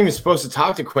they weren't even supposed to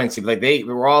talk to Quincy. We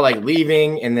were all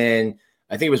leaving, and then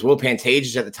I think it was Will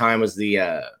Pantages at the time was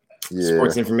the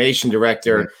sports information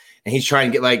director, and he's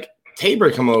trying to get Tabor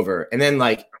to come over, and then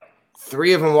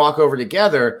three of them walk over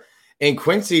together. And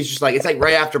Quincy's just it's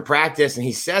right after practice, and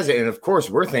he says it. And of course,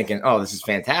 we're thinking, oh, this is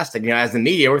fantastic. As the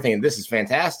media, we're thinking this is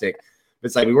fantastic. But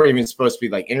it's we weren't even supposed to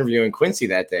be interviewing Quincy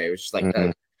that day. It was just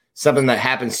something that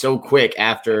happened so quick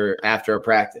after a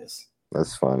practice.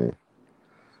 That's funny.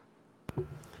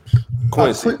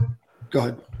 Quincy, go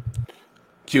ahead.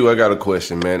 Q, I got a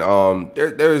question, man.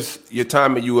 There's your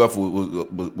time at UF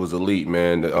was elite,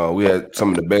 man. We had some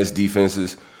of the best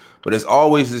defenses. But there's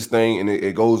always this thing, and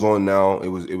it goes on now. It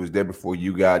was there before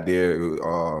you got there,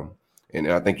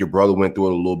 and I think your brother went through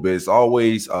it a little bit. It's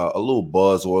always a little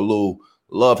buzz or a little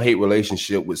love-hate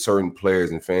relationship with certain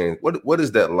players and fans. What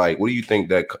is that like? What do you think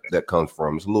that comes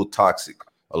from? It's a little toxic,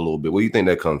 a little bit. What do you think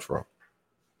that comes from?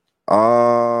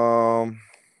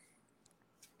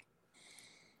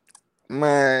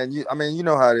 Man, I mean, you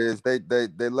know how it is.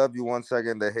 They love you one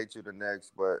second, they hate you the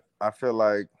next. But I feel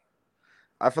like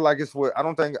it's what I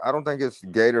don't think it's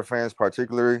Gator fans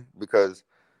particularly because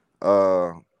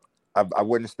I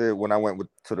witnessed it when I went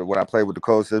when I played with the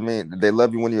Colts. I mean, they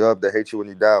love you when you're up, they hate you when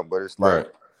you're down. But it's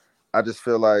I just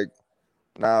feel like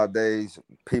nowadays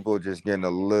people just getting a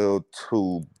little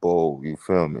too bold. You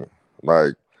feel me?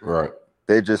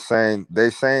 They just saying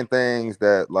things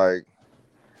that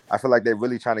I feel like they're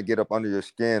really trying to get up under your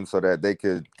skin so that they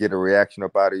could get a reaction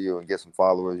up out of you and get some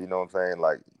followers. You know what I'm saying?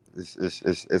 Like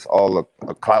it's all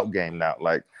a clout game now.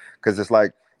 Like, because it's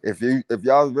like if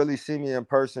y'all really see me in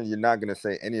person, you're not gonna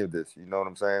say any of this. You know what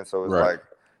I'm saying? So it's like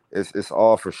it's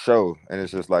all for show, and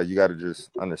it's just like you got to just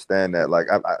understand that. Like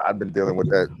I've been dealing with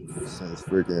that since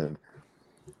freaking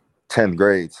 10th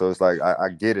grade, so it's like I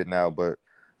get it now, but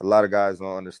a lot of guys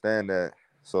don't understand that,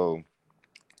 so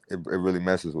it really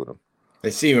messes with them. They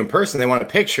see you in person, they want a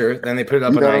picture, then they put it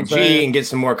up on IG and get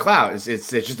some more clout. It's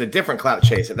just a different clout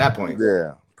chase at that point.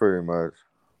 Yeah, pretty much.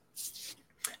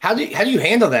 How do you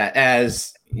handle that?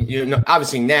 As you know,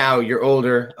 obviously now you're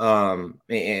older,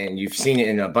 and you've seen it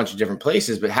in a bunch of different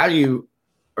places. But how do you,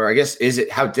 or I guess,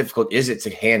 how difficult is it to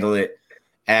handle it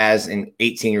as an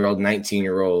 18-year-old,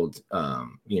 19-year-old?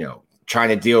 Trying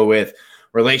to deal with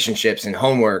relationships and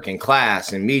homework and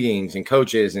class and meetings and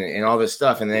coaches and all this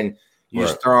stuff, and then you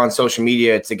just throw on social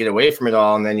media to get away from it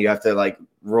all, and then you have to like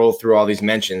roll through all these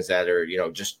mentions that are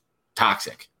just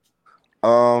toxic.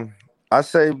 I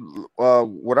say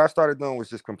what I started doing was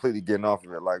just completely getting off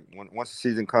of it. Like once the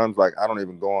season comes, like I don't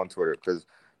even go on Twitter, because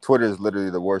Twitter is literally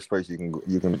the worst place you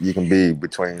can be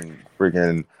between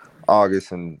freaking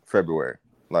August and February.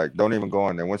 Like, don't even go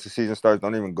on there. Once the season starts,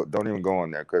 don't even go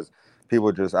on there, because people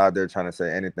are just out there trying to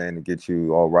say anything to get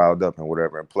you all riled up and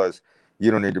whatever. And plus, you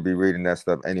don't need to be reading that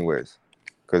stuff anyways,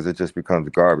 because it just becomes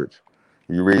garbage.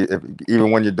 You read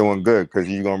even when you're doing good, because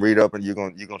you're gonna read up and you're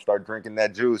gonna start drinking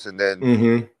that juice, and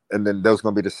then and then those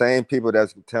gonna be the same people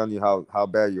that's telling you how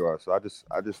bad you are. So I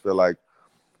just feel like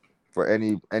for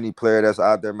any player that's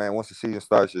out there, man, once the season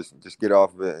starts, just get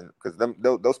off of it, because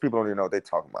those people don't even know what they're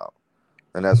talking about,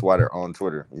 and that's why they're on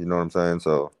Twitter. You know what I'm saying?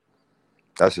 So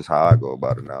that's just how I go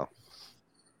about it now.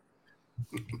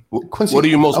 Quincy, what are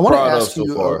you most proud of so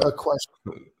far? A question.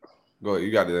 Go ahead.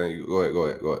 You got it. Go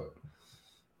ahead.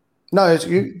 No, that's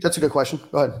a good question.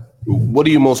 Go ahead. What are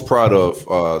you most proud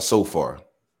of so far?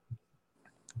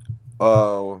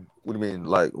 What do you mean?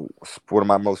 Like, what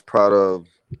am I most proud of?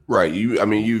 Right. You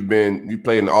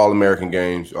played in the All-American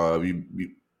games.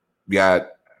 You got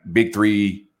Big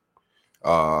Three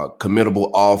committable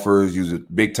offers. You was a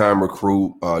big-time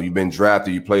recruit. You've been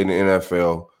drafted. You played in the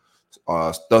NFL.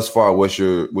 Thus far, what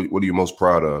are you most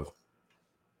proud of?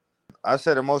 I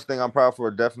said the most thing I'm proud for,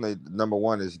 definitely number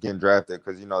one, is getting drafted,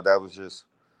 because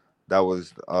that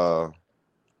was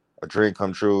a dream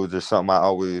come true. Just something I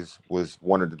always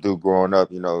wanted to do growing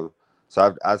up.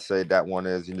 So I'd say that one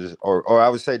is or I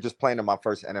would say just playing in my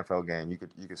first NFL game.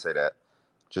 You could say that.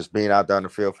 Just being out there on the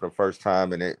field for the first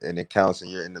time and it counts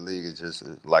and you're in the league is just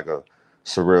like a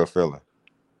surreal feeling.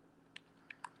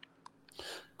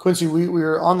 Quincy, we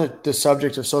were on the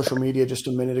subject of social media just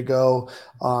a minute ago.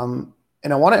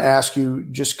 And I want to ask you,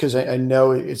 just because I know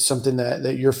it's something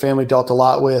that your family dealt a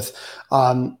lot with.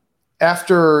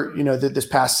 After this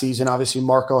past season, obviously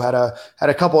Marco had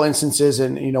a couple instances,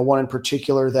 and one in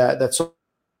particular that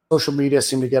social media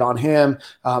seemed to get on him,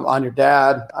 on your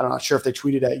dad. I'm not sure if they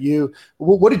tweeted at you.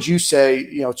 What did you say,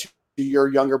 to your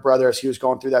younger brother as he was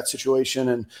going through that situation?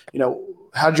 And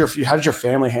how did your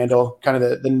family handle kind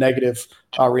of the negative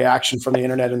reaction from the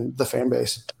internet and the fan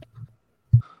base?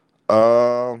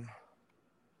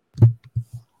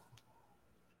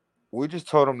 We just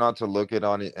told him not to look at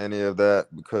any of that,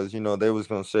 because they was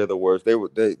gonna say the worst. They were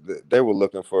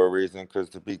looking for a reason, because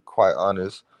to be quite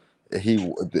honest,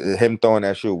 him throwing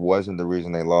that shoe wasn't the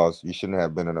reason they lost. You shouldn't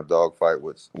have been in a dogfight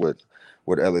with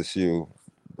LSU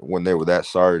when they were that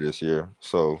sorry this year.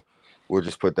 So we'll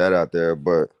just put that out there.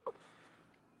 But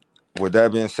with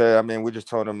that being said, we just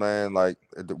told him, man, like,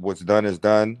 what's done is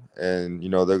done, and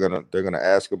they're gonna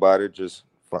ask about it. Just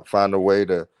find a way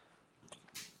to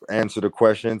answer the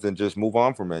questions and just move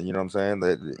on from it. You know what I'm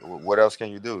saying? What else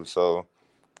can you do? So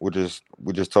we just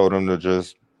told him to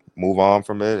just move on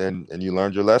from it, and you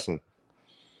learned your lesson.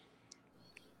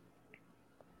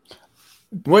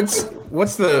 What's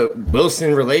the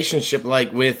Wilson relationship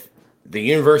like with the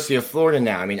University of Florida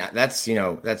now? That's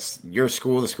your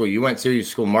school, the school you went to, your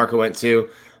school Marco went to.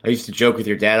 I used to joke with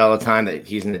your dad all the time that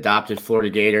he's an adopted Florida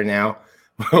Gator now,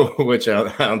 which I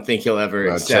don't think he'll ever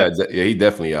accept. Chad, yeah, he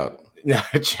definitely out. No,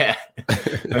 Chad.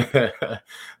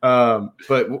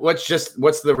 But what's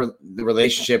the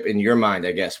relationship in your mind,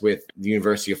 I guess, with the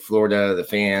University of Florida, the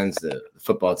fans, the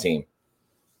football team?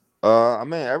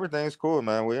 Everything's cool,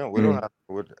 man. We don't have.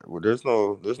 There's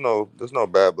no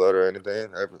bad blood or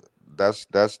anything.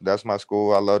 That's my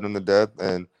school. I love them to death,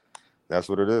 and that's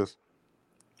what it is.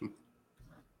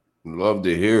 Love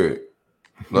to hear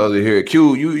it.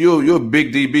 Q, you're a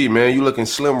big DB, man. You looking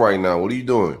slim right now. What are you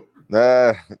doing?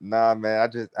 Nah,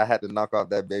 man. I had to knock off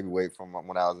that baby weight from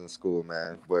when I was in school,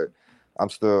 man. But I'm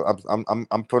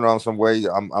putting on some weight.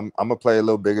 I'm gonna play a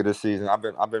little bigger this season. I've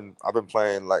been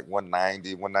playing like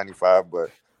 190, 195, but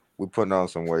we putting on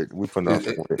some weight. We putting on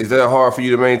some weight. Is that hard for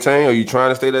you to maintain? Are you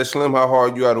trying to stay that slim? How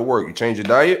hard you got to work? You change your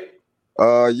diet?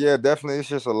 Yeah, definitely. It's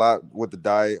just a lot with the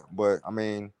diet, but I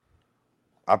mean,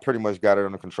 I pretty much got it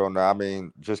under control now. I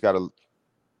mean, just gotta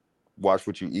watch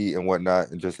what you eat and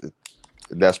whatnot, and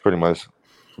that's pretty much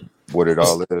what it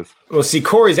all is. Well, see,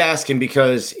 Corey's asking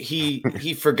because he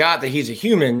forgot that he's a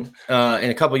human,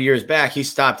 and a couple of years back he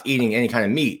stopped eating any kind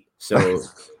of meat. So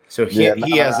he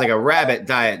has like a rabbit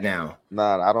diet now.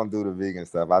 Nah, I don't do the vegan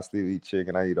stuff. I still eat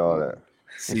chicken. I eat all that.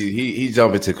 See, he's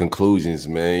jumping to conclusions,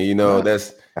 man. You know,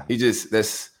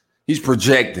 he's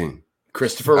projecting.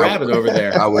 Christopher Rabbit over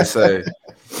there. I would say.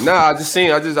 Nah, I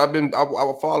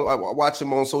watch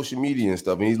him on social media and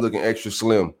stuff, and he's looking extra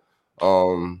slim.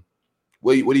 What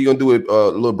are you gonna do with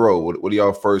little bro? What are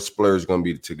y'all first splurge gonna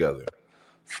be together?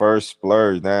 First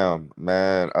splurge, damn,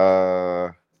 man.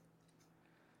 I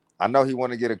know he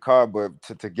want to get a car, but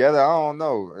together, I don't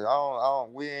know.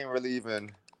 We ain't really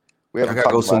even. I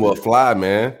gotta go somewhere fly,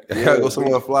 man. I gotta go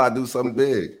somewhere fly, do something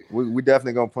big. We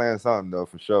definitely gonna plan something though,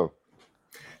 for sure.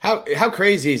 How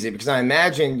crazy is it? Because I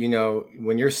imagine,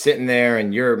 when you're sitting there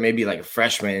and you're maybe like a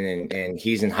freshman and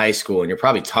he's in high school and you're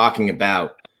probably talking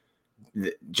about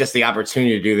just the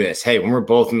opportunity to do this. Hey, when we're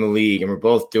both in the league and we're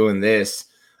both doing this,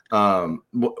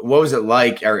 what was it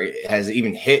like, or has it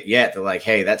even hit yet that like,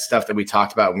 hey, that stuff that we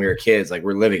talked about when we were kids, like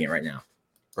we're living it right now?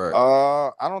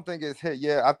 Right. I don't think it's hit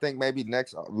yet. I think maybe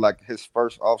next, like his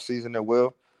first off season, it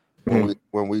will. When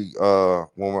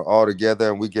we're all together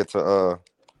and we get to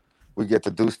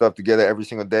do stuff together every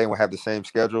single day and we have the same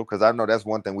schedule. Because I know that's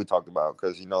one thing we talked about.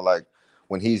 Because like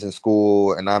when he's in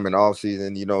school and I'm in off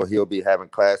season, he'll be having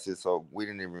classes, so we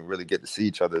didn't even really get to see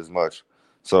each other as much.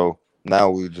 So now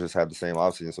we just have the same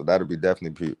off season, so that'll be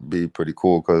definitely be pretty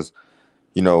cool. Because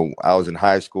I was in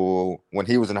high school. When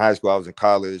he was in high school, I was in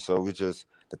college, so it was just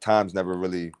the times never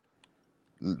really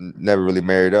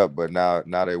married up. But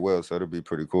now they will, so it'll be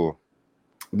pretty cool.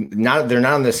 They're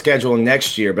not on the schedule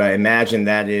next year, but I imagine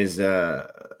that is a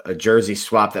jersey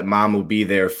swap that mom will be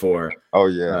there for. Oh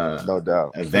yeah, no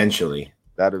doubt. Eventually,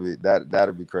 that'll be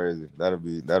crazy.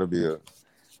 That'll be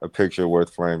a picture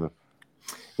worth framing.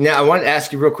 Now, I wanted to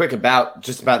ask you real quick about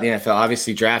the NFL.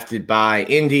 Obviously, drafted by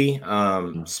Indy,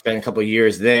 spent a couple of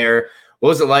years there. What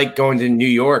was it like going to New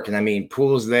York? And I mean,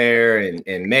 Poole's there,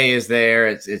 and May is there.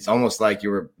 It's almost like you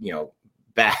were,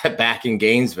 back in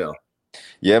Gainesville.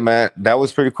 Yeah, man, that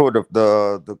was pretty cool.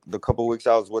 The couple of weeks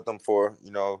I was with them for,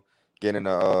 getting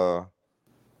to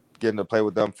play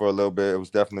with them for a little bit. It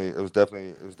was definitely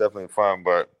fun,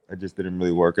 but it just didn't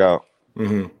really work out.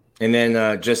 Mm-hmm. And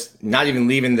then just not even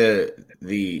leaving the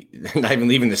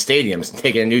stadiums,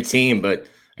 taking a new team, but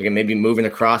again maybe moving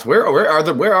across. Where are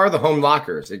the home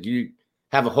lockers? Do you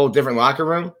have a whole different locker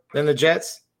room than the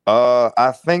Jets?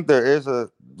 I think there is a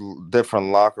different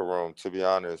locker room, to be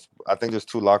honest. I think there's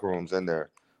 2 locker rooms in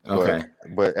there. Okay.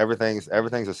 But everything's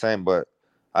the same. But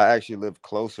I actually live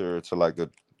closer to like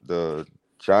the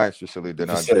Giants facility than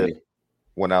I did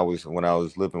when I was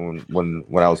living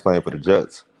when I was playing for the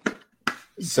Jets.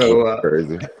 So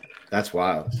crazy. That's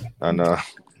wild. I know.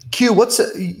 Q,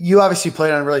 you obviously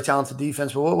played on a really talented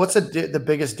defense, but what's the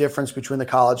biggest difference between the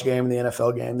college game and the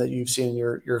NFL game that you've seen in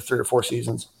your 3 or 4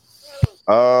 seasons?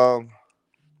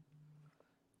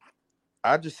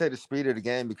 I'd just say the speed of the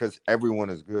game, because everyone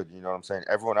is good. You know what I'm saying?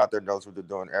 Everyone out there knows what they're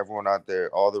doing. Everyone out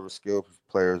there, all the skilled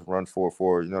players run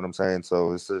 4-4. You know what I'm saying?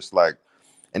 So it's just like,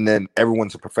 and then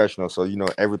everyone's a professional. So,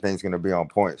 everything's going to be on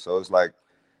point. So it's like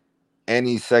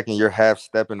any second you're half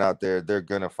stepping out there, they're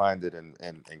going to find it and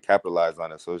capitalize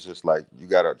on it. So it's just like, you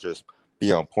got to just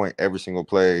be on point every single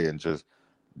play and just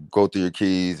go through your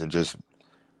keys and just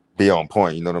be on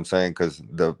point. You know what I'm saying? Because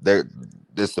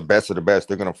it's the best of the best.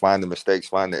 They're going to find the mistakes,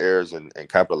 find the errors, and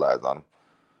capitalize on them.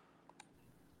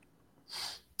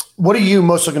 What are you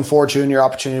most looking forward to in your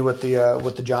opportunity with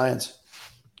the Giants?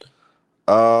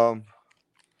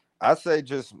 I'd say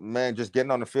just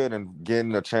getting on the field and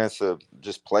getting a chance to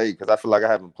just play, because I feel like I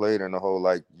haven't played in a whole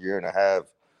year and a half.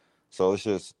 So it's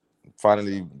just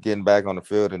finally getting back on the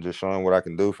field and just showing what I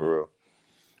can do for real.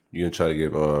 You gonna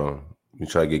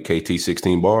try to get KT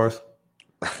 16 bars?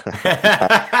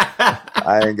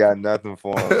 I ain't got nothing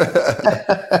for him.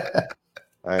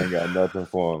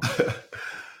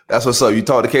 That's what's up. You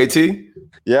talk to KT?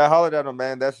 Yeah, I hollered at him,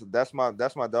 man. That's my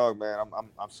dog, man.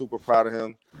 I'm super proud of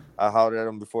him. I hollered at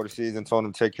him before the season, told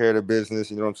him to take care of the business.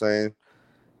 You know what I'm saying?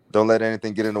 Don't let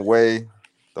anything get in the way.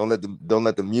 Don't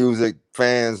let the music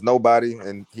fans, nobody.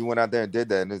 And he went out there and did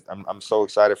that. And I'm so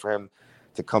excited for him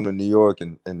to come to New York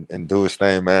and do his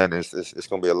thing, man. It's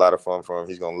gonna be a lot of fun for him.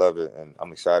 He's gonna love it, and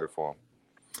I'm excited for him.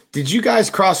 Did you guys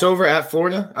cross over at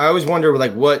Florida? I always wonder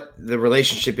like what the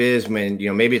relationship is when,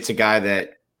 maybe it's a guy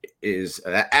that is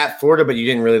at Florida, but you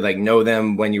didn't really like know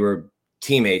them when you were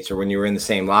teammates or when you were in the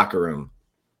same locker room.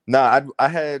 No,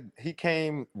 he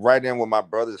came right in with my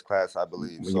brother's class, I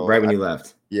believe. When you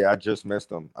left. Yeah, I just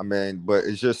missed him. I mean, but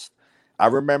it's just, I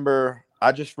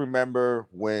just remember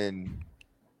when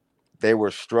they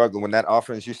were struggling, when that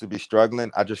offense used to be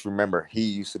struggling. I just remember he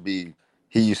used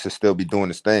to still be doing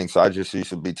his thing. So I just used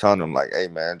to be telling him like, hey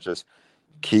man, just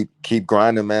keep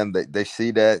grinding, man. They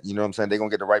see that, you know what I'm saying? They're gonna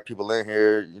get the right people in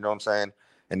here, you know what I'm saying?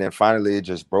 And then finally it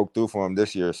just broke through for him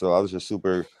this year. So I was just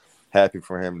super happy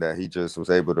for him that he just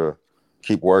was able to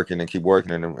keep working and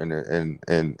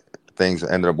things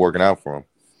ended up working out for him.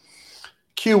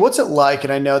 Q, what's it like?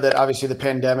 And I know that obviously the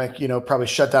pandemic, probably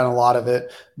shut down a lot of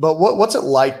it, but what's it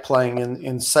like playing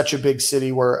in such a big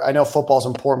city where I know football is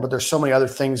important, but there's so many other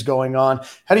things going on?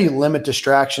 How do you limit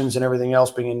distractions and everything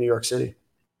else being in New York City?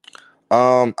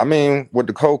 I mean, with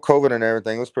the COVID and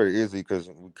everything, it was pretty easy because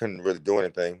we couldn't really do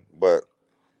anything. But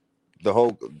the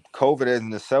whole COVID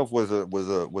in itself was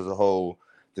a whole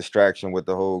distraction with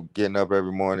the whole getting up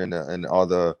every morning and all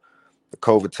the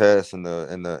COVID tests and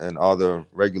all the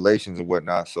regulations and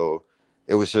whatnot. So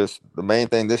it was just the main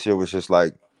thing this year was just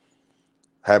like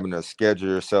having to schedule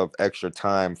yourself extra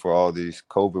time for all these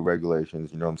COVID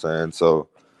regulations. You know what I'm saying? So,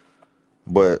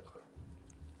 but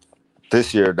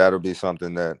this year that'll be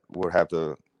something that I'll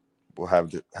have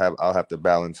to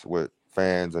balance with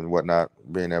fans and whatnot,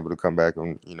 being able to come back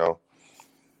and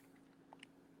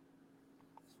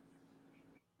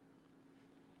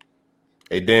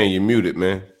Hey, Dan, you're muted,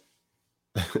 man.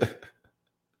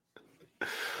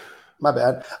 My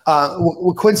bad.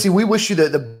 Well, Quincy, we wish you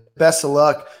the best of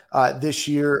luck this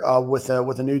year with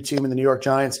a new team in the New York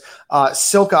Giants.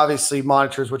 Silk obviously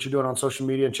monitors what you're doing on social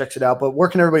media and checks it out. But where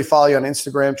can everybody follow you on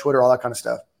Instagram, Twitter, all that kind of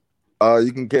stuff?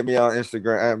 You can get me on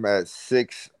Instagram. I'm at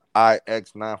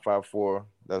 6ix954.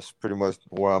 That's pretty much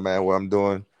where I'm at, what I'm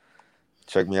doing.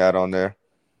 Check me out on there.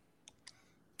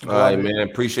 All right, man.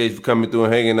 Appreciate you for coming through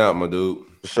and hanging out, my dude.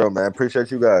 For sure, man. Appreciate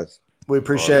you guys. We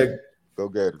appreciate it. Go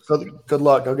Gators. Good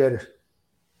luck. Go Gators.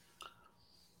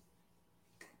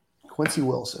 Quincy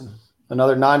Wilson,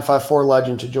 another 954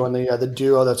 legend to join the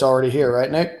duo that's already here,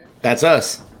 right, Nick? That's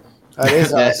us. That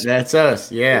is us. That's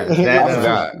us. Yeah.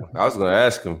 I was going to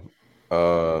ask him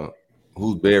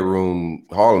whose bedroom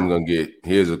Harlem going to get.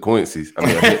 Here's a Quincy's. I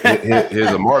mean, here's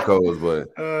a Marco's, but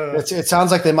it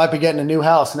sounds like they might be getting a new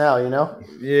house now,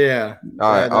 Yeah.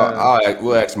 All right.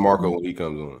 We'll ask Marco when he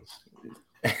comes on.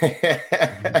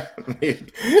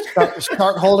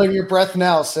 Start holding your breath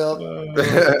now, Sil.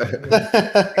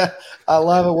 I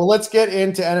love it. Well, let's get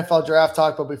into NFL draft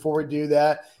talk. But before we do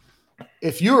that,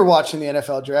 if you were watching the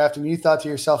NFL draft and you thought to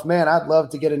yourself, man, I'd love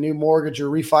to get a new mortgage or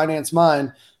refinance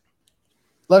mine,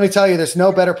 let me tell you, there's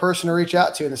no better person to reach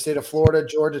out to in the state of Florida,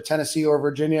 Georgia, Tennessee, or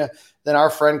Virginia than our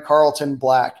friend Carlton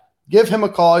Black. Give him a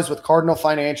call. He's with Cardinal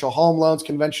Financial. Home loans,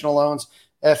 conventional loans,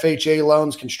 FHA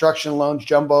loans, construction loans,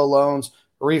 jumbo loans,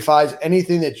 refis,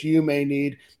 anything that you may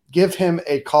need. Give him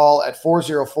a call at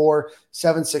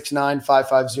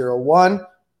 404-769-5501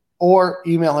 or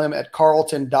email him at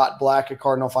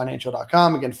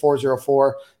carlton.black@cardinalfinancial.com. Again,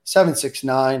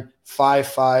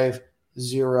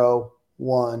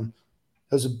 404-769-5501.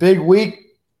 It was a big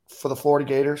week for the Florida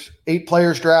Gators. 8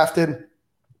 players drafted.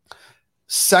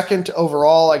 Second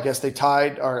overall, I guess they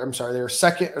tied, or I'm sorry, they were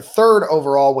third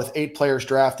overall with 8 players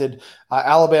drafted.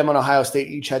 Alabama and Ohio State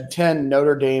each had 10.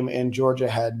 Notre Dame and Georgia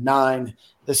had 9.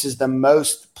 This is the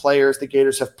most players the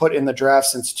Gators have put in the draft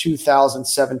since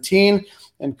 2017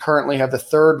 and currently have the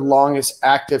third longest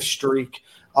active streak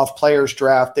of players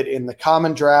drafted in the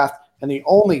common draft and the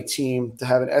only team to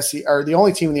have the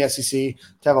only team in the SEC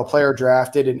to have a player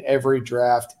drafted in every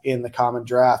draft in the common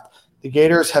draft. The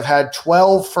Gators have had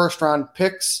 12 first-round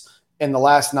picks in the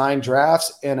last 9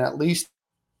 drafts and at least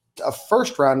a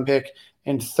first-round pick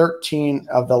in 13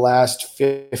 of the last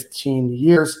 15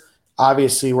 years.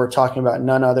 Obviously, we're talking about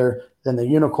none other than the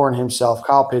unicorn himself,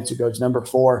 Kyle Pitts, who goes number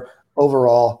 4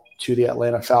 overall to the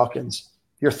Atlanta Falcons.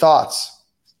 Your thoughts?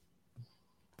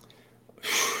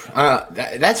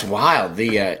 That's wild.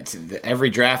 The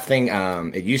every draft thing.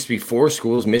 It used to be 4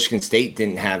 schools. Michigan State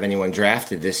didn't have anyone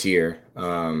drafted this year.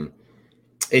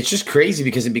 It's just crazy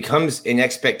because it becomes an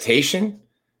expectation.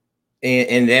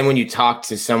 And then when you talk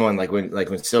to someone like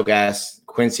when Silk asked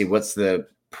Quincy, what's your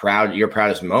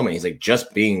proudest moment? He's like,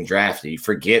 just being drafted. You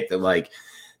forget that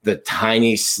the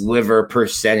tiny sliver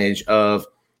percentage of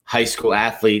high school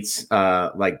athletes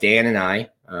like Dan and I,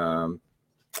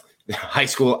 high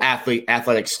school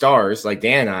athletic stars like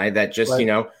Dan and I that just,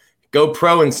 go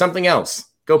pro in something else.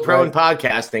 Go pro in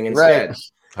podcasting instead. Right.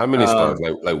 How many stars?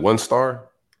 Like 1 star?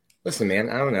 Listen, man,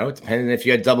 I don't know. It depending if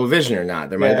you had double vision or not.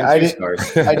 There might have been 2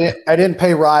 stars. I didn't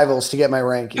pay Rivals to get my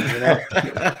ranking,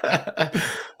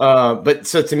 But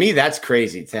so to me, that's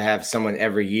crazy to have someone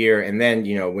every year. And then,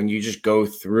 when you just go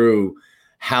through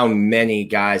how many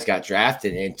guys got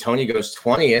drafted and Tony goes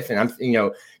 20th, and I'm,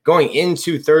 going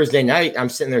into Thursday night, I'm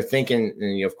sitting there thinking,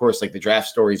 and of course, like the draft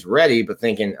story's ready, but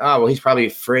thinking, oh, well, he's probably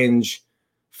fringe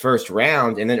first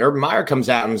round. And then Urban Meyer comes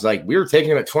out and was like, we were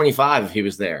taking him at 25 if he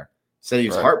was there. Said he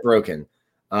was heartbroken.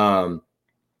 And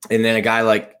then a guy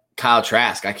like Kyle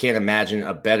Trask, I can't imagine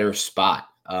a better spot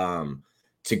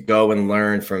to go and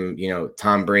learn from,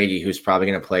 Tom Brady, who's probably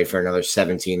going to play for another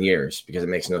 17 years because it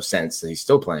makes no sense that he's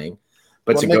still playing.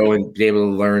 But to go and be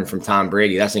able to learn from Tom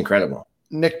Brady, that's incredible.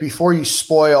 Nick, before you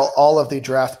spoil all of the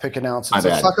draft pick announcements,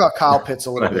 let's talk about Kyle Pitts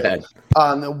a little bit.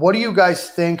 What do you guys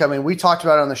think? I mean, we talked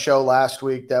about it on the show last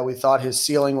week that we thought his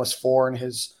ceiling was 4 and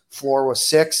his floor was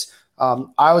 6.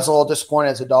 I was a little disappointed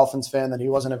as a Dolphins fan that he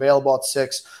wasn't available at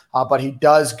 6, but he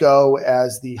does go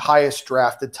as the highest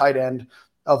drafted tight end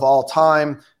of all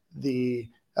time.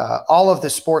 All of the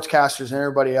sportscasters and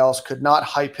everybody else could not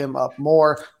hype him up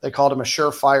more. They called him a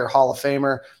surefire Hall of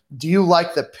Famer. Do you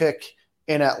like the pick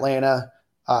in Atlanta,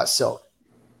 Silk?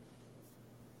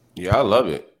 Yeah, I love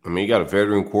it. I mean, you got a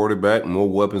veteran quarterback, more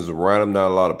weapons around him, not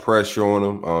a lot of pressure on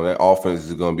him. That offense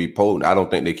is going to be potent. I don't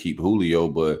think they keep Julio,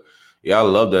 but yeah, I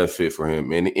love that fit for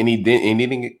him. And he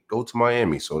didn't go to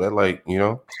Miami, so that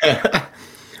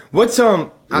What's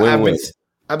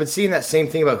I've been seeing that same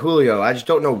thing about Julio. I just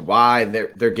don't know why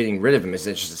they're getting rid of him. Is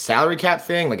it just a salary cap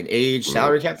thing, like an age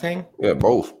salary cap thing? Yeah,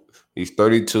 both. He's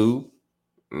 32,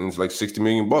 and it's like $60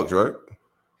 million, right?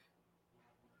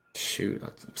 Shoot,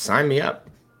 sign me up.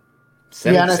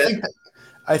 Yeah, and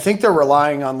I think they're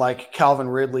relying on like Calvin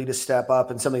Ridley to step up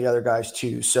and some of the other guys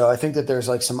too. So I think that there's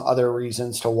like some other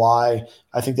reasons to why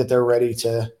I think that they're ready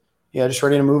to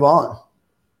move on.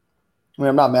 I mean,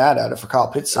 I'm not mad at it for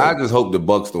Kyle Pitts. I just hope the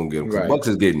Bucs don't get him. Right. Bucs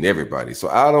is getting everybody, so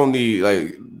I don't need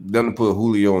like them to put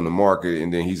Julio on the market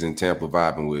and then he's in Tampa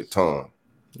vibing with Tom.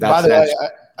 By the way,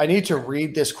 I need to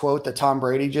read this quote that Tom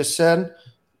Brady just said.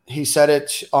 He said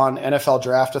it on NFL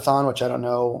Draftathon, which I don't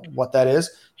know what that is.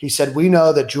 He said, "We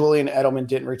know that Julian Edelman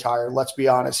didn't retire. Let's be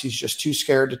honest. He's just too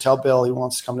scared to tell Bill he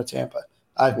wants to come to Tampa."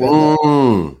 I've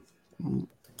been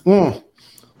there.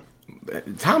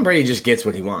 Tom Brady just gets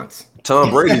what he wants. Tom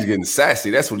Brady's getting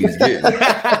sassy. That's what he's getting.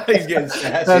 He's getting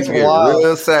sassy. That's wild.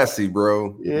 Real sassy,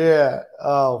 bro. Yeah.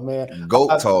 Oh, man.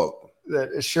 Goat talk.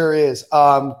 That sure is.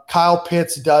 Kyle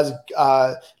Pitts does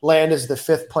land as the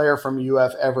 5th player from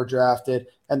UF ever drafted,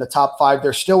 and the top 5.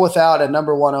 They're still without a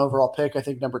number 1 overall pick. I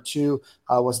think number 2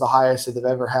 was the highest that they've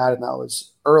ever had, and that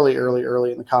was early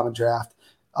in the common draft.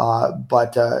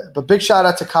 But big shout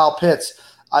out to Kyle Pitts.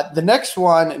 The next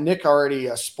one, Nick already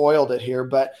spoiled it here,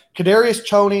 but Kadarius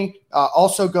Toney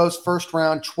also goes first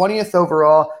round, 20th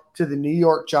overall to the New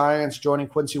York Giants, joining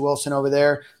Quincy Wilson over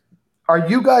there. Are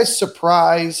you guys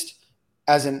surprised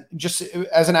as an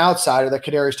outsider that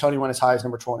Kadarius Toney went as high as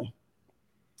number 20?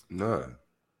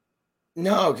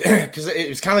 No, because it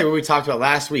was kind of like what we talked about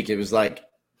last week. It was like,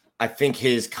 I think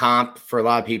his comp for a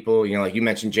lot of people, like you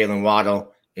mentioned Jalen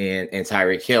Waddle and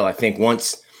Tyreek Hill. I think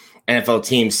once NFL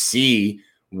teams see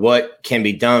what can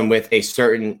be done with a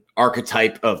certain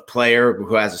archetype of player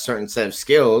who has a certain set of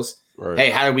skills. Right. Hey,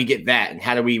 how do we get that? And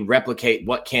how do we replicate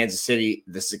what the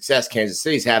success Kansas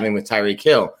City's having with Tyreek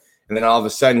Hill? And then all of a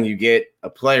sudden you get a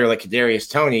player like Kadarius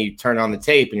Toney, you turn on the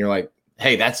tape and you're like,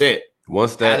 hey, that's it.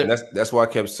 Once that's why I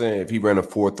kept saying if he ran a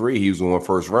 4.3, he was going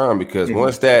first round, because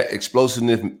once that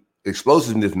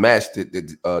explosiveness matched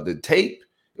the tape,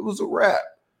 it was a wrap.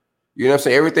 You know what I'm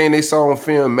saying? Everything they saw on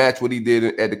film matched what he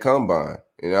did at the combine.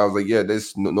 And I was like, yeah,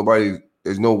 there's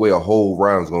no way a whole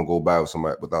round is going to go by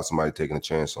without somebody taking a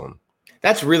chance on him.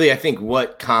 That's really, I think,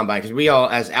 what combine, because we all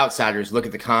as outsiders look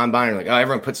at the combine and like, oh,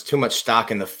 everyone puts too much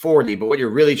stock in the 40. But what you're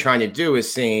really trying to do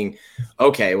is saying,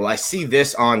 okay, well, I see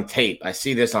this on tape. I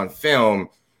see this on film.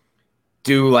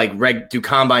 Do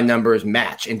combine numbers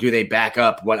match, and do they back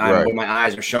up what my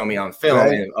eyes are showing me on film?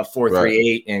 Right. And a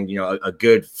 4.38 and a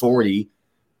good 40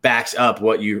 backs up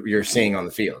what you're seeing on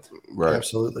the field. Right.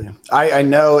 Absolutely. I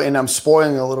know, and I'm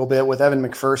spoiling a little bit with Evan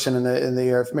McPherson in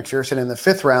the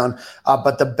 5th round,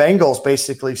 but the Bengals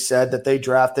basically said that they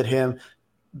drafted him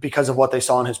because of what they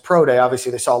saw in his pro day.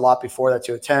 Obviously, they saw a lot before that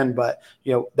to attend, but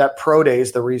that pro day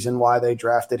is the reason why they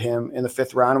drafted him in the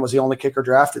 5th round and was the only kicker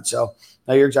drafted. So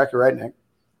no, you're exactly right, Nick.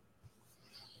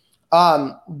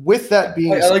 With that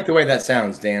being, I like the way that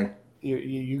sounds, Dan.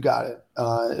 You got it.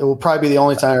 It will probably be the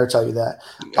only time I ever tell you that.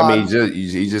 I mean,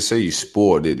 you just say you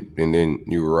spoiled it, and then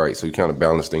you were right. So you kind of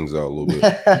balance things out a little bit.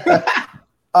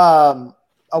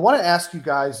 I want to ask you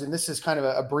guys, and this is kind of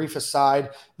a brief aside.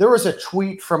 There was a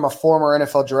tweet from a former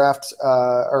NFL draft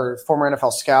or former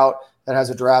NFL scout that has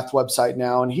a draft website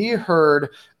now, and he heard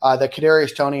that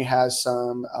Kadarius Toney has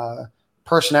some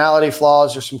personality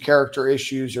flaws or some character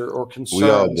issues or concerns. We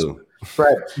all do.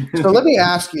 Right. So let me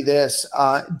ask you this.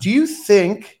 Do you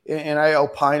think, and I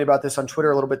opined about this on Twitter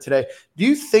a little bit today, do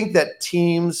you think that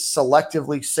teams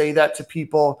selectively say that to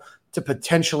people to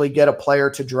potentially get a player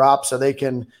to drop so they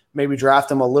can maybe draft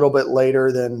them a little bit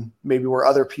later than maybe where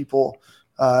other people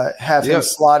have him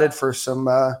slotted for some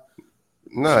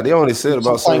they only said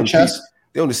about certain people. chess?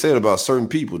 They only said about certain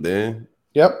people, Dan.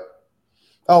 Yep.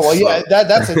 Oh, well, yeah,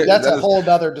 that's a whole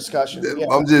other discussion.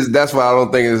 Yeah. That's why I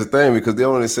don't think it's a thing, because they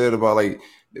only said about like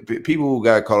people who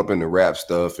got caught up in the rap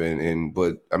stuff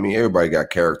but I mean, everybody got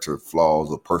character flaws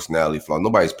or personality flaws.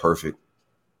 Nobody's perfect.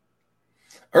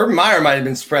 Urban Meyer might have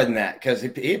been spreading that because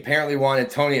he apparently wanted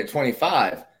Toney at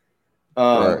 25.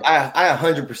 Right. I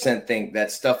 100% think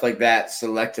that stuff like that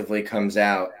selectively comes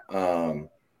out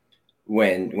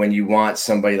when you want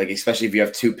somebody, like especially if you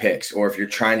have 2 picks, or if you're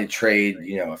trying to trade,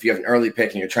 if you have an early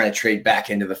pick and you're trying to trade back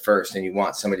into the first and you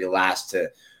want somebody to last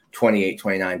to 28,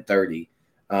 29, 30,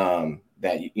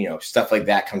 that stuff like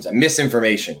that comes out.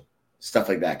 Misinformation. Stuff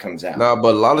like that comes out. Nah,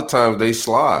 but a lot of times they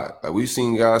slide. Like we've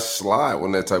seen guys slide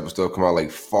when that type of stuff come out, like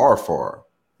far.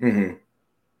 Mm-hmm.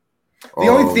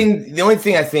 The only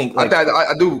thing I think, like,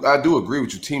 I do agree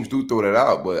with you. Teams do throw that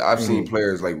out, but I've seen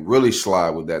players like really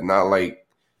slide with that. Not like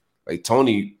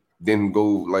Toney didn't go,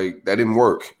 like that didn't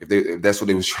work. If that's what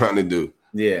they was trying to do.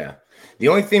 Yeah. The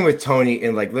only thing with Toney,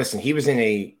 and like, listen, he was in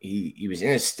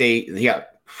a state. He got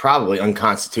probably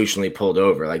unconstitutionally pulled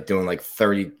over, like doing like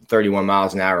 31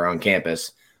 miles an hour on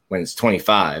campus when it's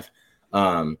 25,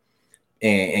 and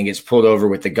gets pulled over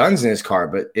with the guns in his car.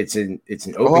 But it's an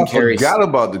open carry. I forgot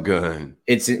about the gun.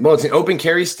 It's an open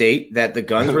carry state that the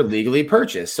guns were legally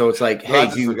purchased. So it's like, hey, I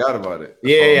forgot about it.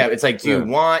 Yeah. It's like, do you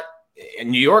want?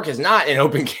 New York is not an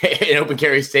open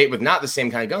carry state with not the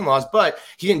same kind of gun laws, but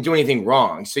he didn't do anything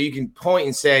wrong. So you can point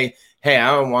and say, hey, I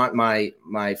don't want my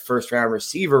 1st round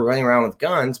receiver running around with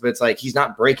guns, but it's like he's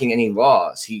not breaking any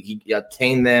laws. He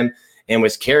obtained them and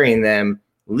was carrying them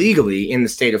legally in the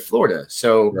state of Florida.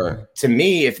 So to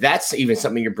me, if that's even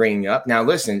something you're bringing up, now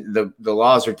listen, the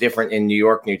laws are different in New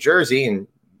York, New Jersey, and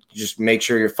just make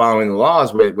sure you're following the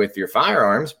laws with your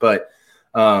firearms. But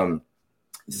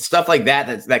stuff like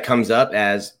that comes up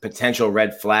as potential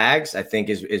red flags, I think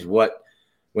is what,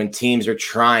 when teams are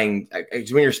trying,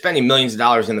 when you're spending millions of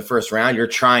dollars in the 1st round, you're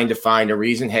trying to find a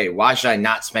reason. Hey, why should I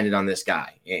not spend it on this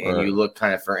guy? And you look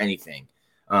kind of for anything.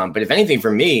 But if anything,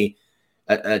 for me,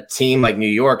 a team like New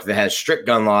York that has strict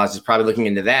gun laws is probably looking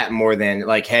into that more than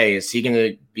like, hey, is he going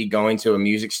to be going to a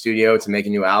music studio to make a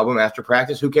new album after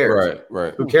practice? Who cares?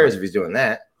 Right. Who cares if he's doing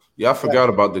that? Yeah, I forgot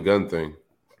about the gun thing.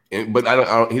 But I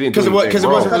don't. He didn't because it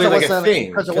wasn't really like a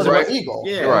thing. Because it wasn't illegal.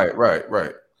 Yeah.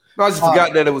 Right. No, I just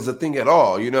forgot that it was a thing at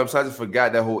all. You know what I'm saying? I just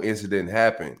forgot that whole incident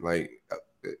happened. Like,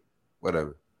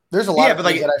 whatever. There's a lot of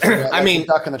things that I forgot. I mean,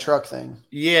 stuck in the truck thing.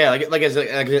 Yeah, like as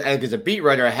a beat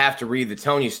writer, I have to read the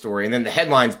Toney story, and then the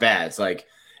headline's bad. It's like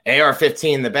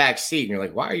AR-15 in the back seat, and you're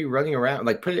like, why are you running around?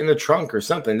 Like, put it in the trunk or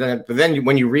something. But then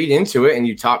when you read into it and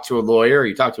you talk to a lawyer or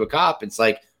you talk to a cop, it's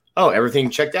like, oh, everything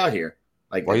checked out here.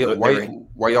 Like, why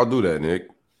y'all do that, Nick?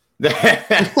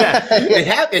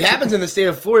 It happens in the state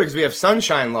of Florida because we have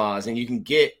sunshine laws, and you can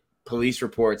get police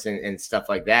reports and stuff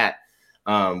like that,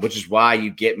 which is why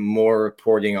you get more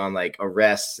reporting on like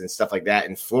arrests and stuff like that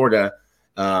in Florida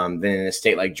than in a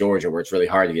state like Georgia, where it's really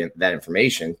hard to get that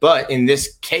information. But in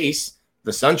this case,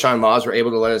 the sunshine laws were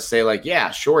able to let us say, like,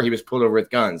 yeah, sure, he was pulled over with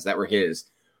guns that were his,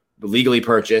 legally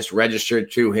purchased,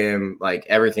 registered to him, like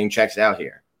everything checks out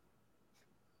here.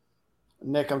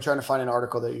 Nick, I'm trying to find an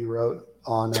article that you wrote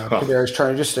on Kadarius,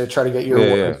 try to get your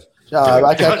words.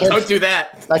 Don't do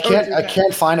that. I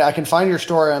can't find it. I can find your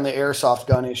story on the airsoft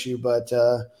gun issue, but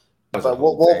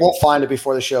we'll find it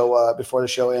before the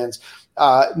show ends.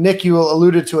 Nick, you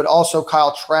alluded to it. Also,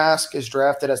 Kyle Trask is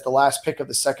drafted as the last pick of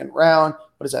the 2nd round.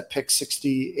 What is that, pick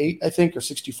 68, I think, or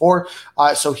 64?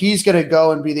 So he's going to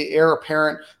go and be the heir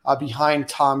apparent behind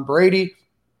Tom Brady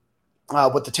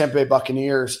with the Tampa Bay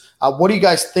Buccaneers. What do you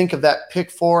guys think of that pick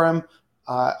for him?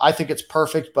 I think it's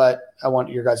perfect, but I want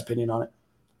your guys' opinion on it.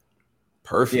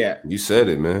 Perfect. Yeah. You said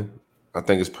it, man. I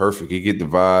think it's perfect. He get the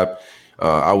vibe.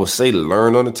 I would say to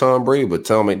learn on the Tom Brady, but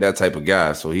Tom ain't that type of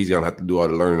guy, so he's gonna have to do all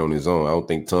the learning on his own. I don't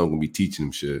think Tom gonna be teaching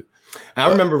him shit. I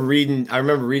remember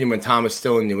reading when Tom was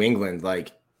still in New England.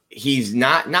 Like he's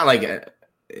not like an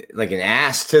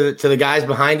ass to the guys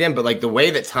behind him, but like the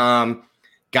way that Tom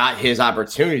got his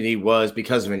opportunity was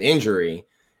because of an injury.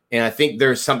 And I think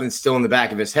there's something still in the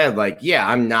back of his head. Like, yeah,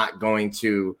 I'm not going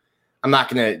to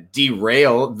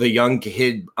derail the young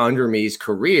kid under me's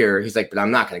career. He's like, but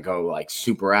I'm not going to go like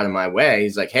super out of my way.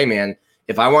 He's like, hey man,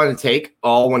 if I want to take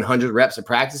all 100 reps of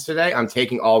practice today, I'm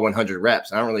taking all 100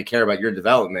 reps. I don't really care about your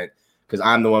development because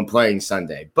I'm the one playing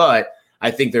Sunday. But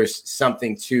I think there's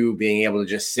something to being able to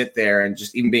just sit there and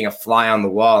just even being a fly on the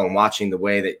wall and watching the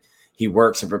way that he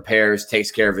works and prepares, takes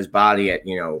care of his body at,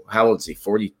 how old is he?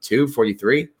 42,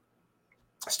 43?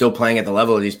 Still playing at the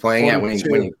level that he's playing at,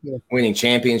 winning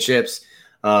championships.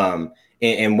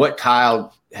 And what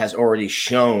Kyle has already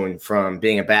shown from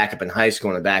being a backup in high school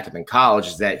and a backup in college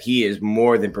is that he is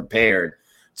more than prepared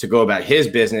to go about his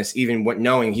business, even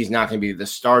knowing he's not going to be the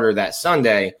starter that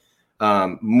Sunday,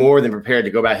 more than prepared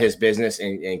to go about his business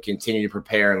and continue to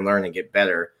prepare and learn and get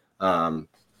better. And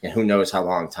who knows how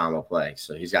long Tom will play.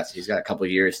 So he's got a couple of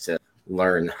years to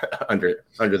learn under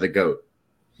the GOAT.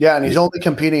 Yeah, and he's only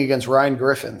competing against Ryan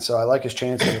Griffin, so I like his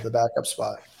chances at the backup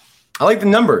spot. I like the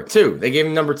number 2. They gave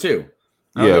him number 2.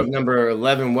 I don't know if number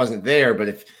 11 wasn't there, but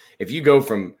if you go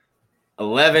from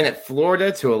 11 at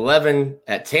Florida to 11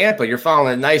 at Tampa, you're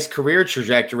following a nice career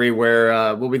trajectory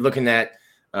where we'll be looking at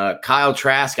Kyle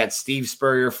Trask at Steve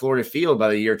Spurrier Florida Field by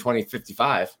the year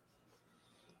 2055.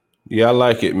 Yeah, I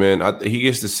like it, man. He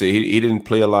gets to see. He didn't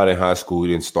play a lot in high school.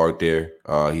 He didn't start there.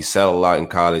 He sat a lot in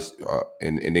college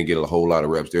and didn't get a whole lot of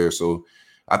reps there. So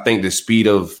I think the speed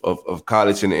of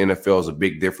college and the NFL is a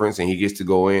big difference, and he gets to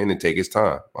go in and take his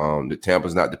time. The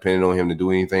Tampa's not depending on him to do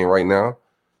anything right now.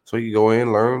 So he can go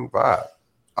in, learn, vibe.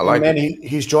 I like it.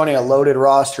 He's joining a loaded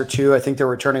roster, too. I think they're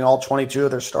returning all 22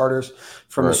 of their starters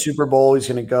from the Super Bowl. He's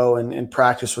going to go and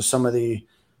practice with some of the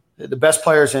best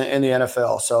players in the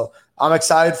NFL. So I'm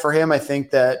excited for him. I think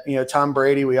that, Tom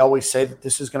Brady, we always say that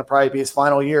this is going to probably be his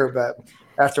final year, but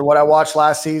after what I watched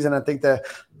last season, I think the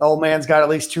old man's got at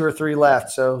least 2 or 3 left.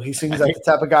 So he seems like the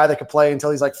type of guy that could play until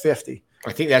he's like 50.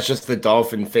 I think that's just the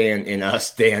Dolphin fan in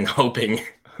us, Dan, hoping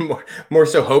more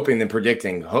so hoping than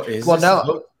predicting. Can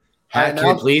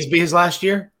it please be his last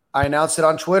year? I announced it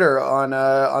on Twitter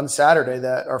on Saturday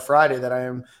or Friday that I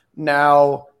am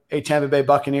now a Tampa Bay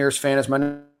Buccaneers fan as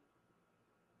my.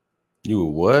 You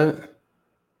what? I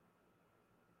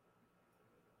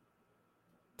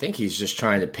think he's just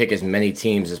trying to pick as many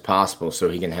teams as possible so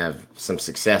he can have some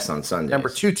success on Sunday. Number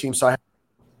 2 team. So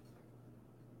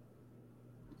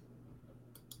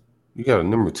You got a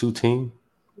number 2 team?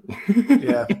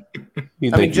 Yeah.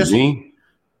 You think just me?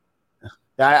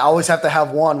 I always have to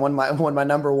have one when my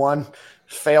number 1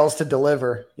 fails to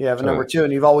deliver. You have a number 2,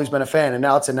 and you've always been a fan, and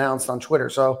now it's announced on Twitter,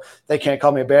 so they can't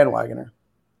call me a bandwagoner.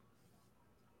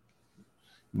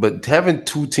 But having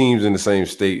 2 teams in the same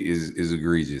state is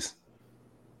egregious.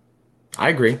 I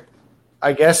agree.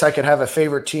 I guess I could have a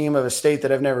favorite team of a state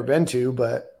that I've never been to,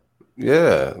 but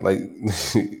yeah, like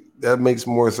that makes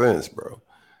more sense, bro.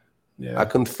 Yeah, I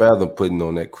couldn't fathom putting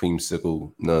on that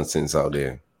creamsicle nonsense out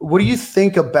there. What do you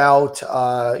think about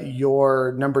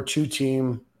your number 2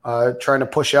 team trying to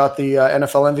push out the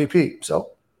NFL MVP?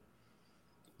 So,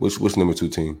 which number 2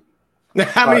 team?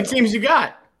 How many teams you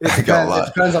got? It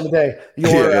depends on the day.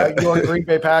 Your Green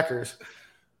Bay Packers.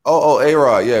 Oh,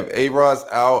 A-Rod. Yeah, if A-Rod's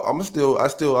out, I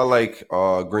like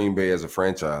Green Bay as a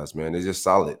franchise, man. They're just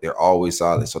solid. They're always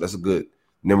solid. So that's a good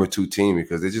number 2 team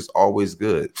because they're just always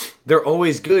good. They're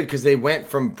always good because they went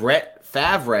from Brett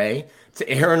Favre to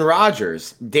Aaron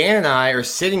Rodgers. Dan and I are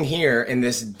sitting here in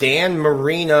this Dan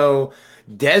Marino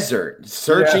desert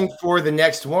searching for the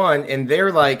next one, and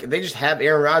they just have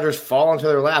Aaron Rodgers fall into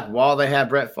their lap while they have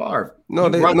Brett Favre.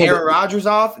 Aaron Rodgers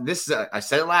off. This is I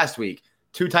said it last week.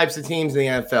 2 types of teams in the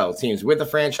NFL: teams with a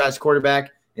franchise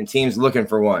quarterback and teams looking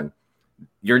for one.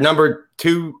 Your number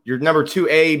 2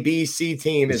 A, B, C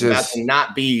team is about to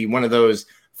not be one of those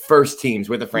first teams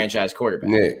with a franchise quarterback.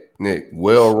 Nick,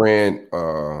 well-ran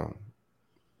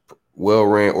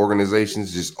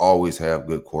organizations just always have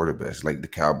good quarterbacks, like the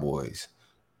Cowboys,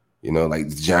 like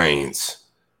the Giants.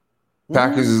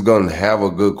 Packers is going to have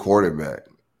a good quarterback.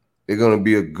 They're going to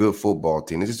be a good football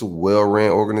team. It's just a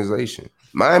well-ran organization.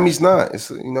 Miami's not. It's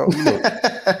you know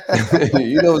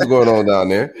what's going on down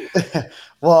there.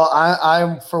 Well,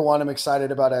 I'm for one, I'm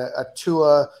excited about a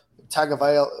Tua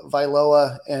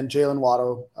Tagovailoa and Jalen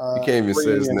Waddle. You can't even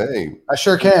say his name. I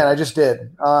sure can. I just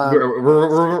did.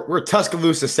 We're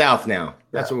Tuscaloosa South now.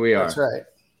 That's what we are. That's right.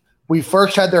 We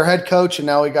first had their head coach, and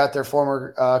now we got their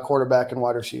former quarterback and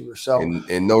wide receiver. So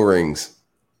and no rings.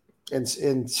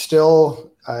 And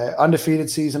still undefeated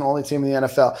season, only team in the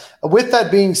NFL. With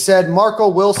that being said, Marco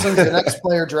Wilson's the next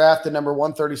player drafted, number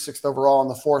 136th overall in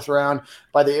the 4th round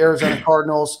by the Arizona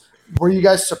Cardinals. Were you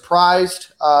guys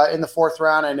surprised in the 4th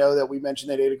round? I know that we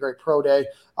mentioned they did a great pro day,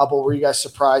 but were you guys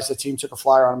surprised the team took a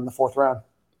flyer on him in the 4th round?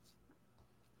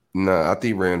 No, I think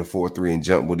he ran the 4.3 and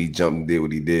jumped and did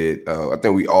what he did. I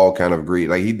think we all kind of agreed.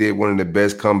 Like, he did one of the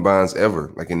best combines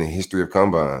ever, like in the history of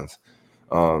combines.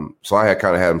 So I had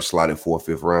him slotted 4th,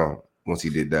 5th round once he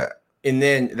did that. And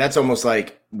then that's almost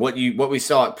like what we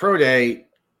saw at pro day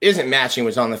isn't matching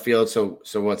what's on the field. So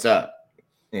what's up?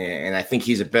 And I think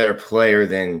he's a better player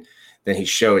than he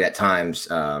showed at times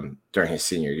during his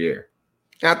senior year.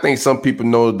 I think some people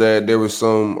know that there was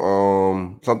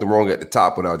some something wrong at the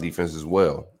top with our defense as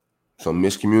well. Some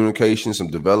miscommunication, some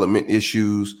development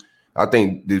issues. I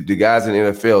think the guys in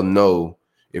the NFL know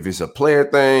if it's a player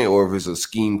thing or if it's a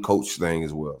scheme coach thing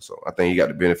as well. So I think he got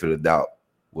the benefit of the doubt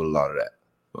with a lot of that.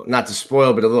 Well, not to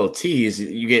spoil, but a little tease.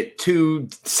 You get 2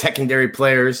 secondary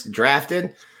players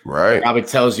drafted. Right. It probably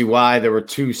tells you why there were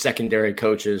 2 secondary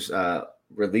coaches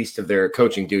released of their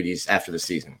coaching duties after the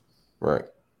season. Right.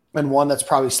 And one that's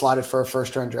probably slotted for a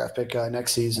 1st-round draft pick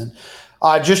next season.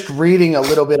 Just reading a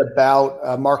little bit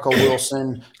about Marco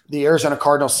Wilson, the Arizona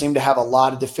Cardinals seem to have a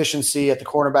lot of deficiency at the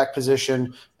cornerback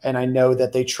position, and I know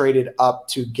that they traded up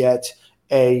to get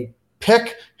a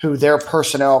pick who their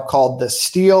personnel called the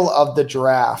steal of the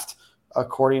draft,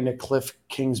 according to Cliff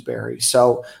Kingsbury.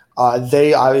 So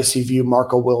they obviously view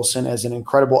Marco Wilson as an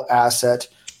incredible asset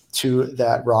to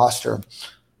that roster.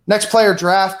 Next player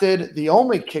drafted, the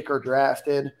only kicker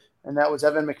drafted, and that was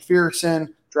Evan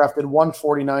McPherson, drafted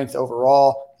 149th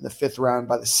overall in the 5th round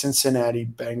by the Cincinnati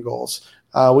Bengals.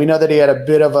 We know that he had a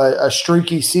bit of a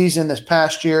streaky season this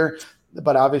past year,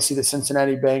 but obviously the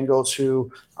Cincinnati Bengals,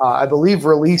 who I believe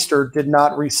released or did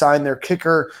not re-sign their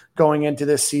kicker going into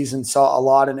this season, saw a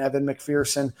lot in Evan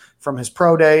McPherson from his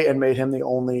pro day and made him the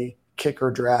only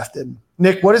kicker drafted.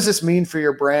 Nick, what does this mean for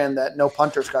your brand that no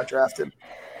punters got drafted?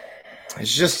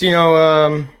 It's just,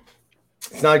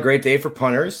 it's not a great day for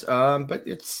punters, but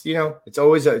it's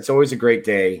always a great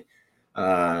day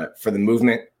for the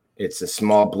movement. It's a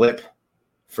small blip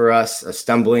for us, a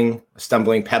stumbling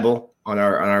pebble on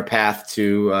our path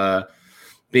to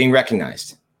being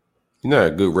recognized. You're not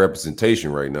a good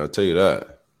representation right now, I'll tell you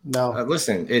that. No.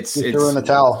 Listen, it's throwing the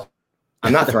towel.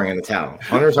 I'm not throwing in the towel.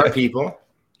 Punters are people.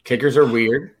 Kickers are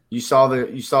weird. You saw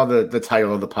the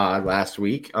title of the pod last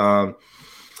week.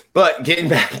 But getting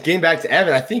back to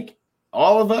Evan, I think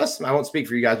all of us, I won't speak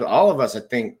for you guys, but all of us, I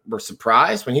think, were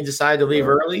surprised when he decided to leave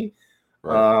early.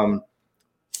 Right.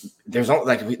 There's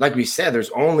only, like we said, there's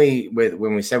only when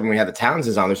we had the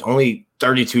Townsends on, there's only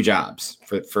 32 jobs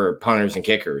for punters and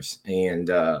kickers, and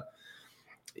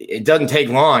it doesn't take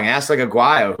long. Ask like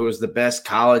Aguayo, who was the best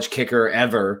college kicker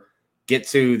ever, get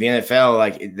to the NFL.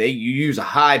 Like you use a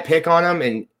high pick on him,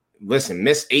 and listen,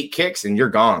 miss 8 kicks, and you're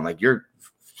gone. Like you're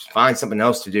find something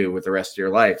else to do with the rest of your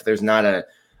life. There's not a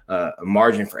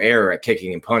margin for error at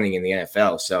kicking and punting in the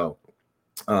NFL. So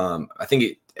I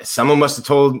think someone must have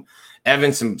told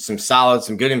Evan some solid,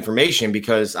 some good information,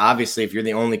 because obviously if you're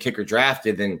the only kicker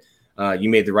drafted, then you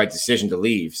made the right decision to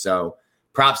leave. So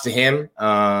props to him.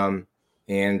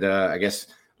 And I guess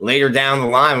later down the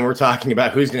line, when we're talking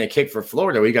about who's going to kick for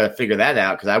Florida, we got to figure that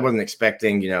out, because I wasn't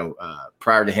expecting,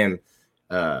 prior to him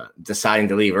deciding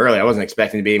to leave early, I wasn't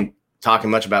expecting to be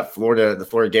talking much about the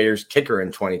Florida Gators kicker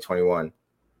in 2021.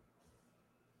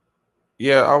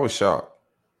 Yeah, I was shocked.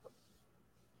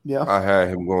 Yeah. I had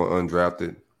him going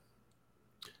undrafted.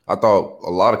 I thought a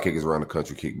lot of kickers around the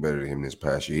country kicked better than him this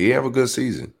past year. He had a good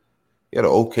season. He had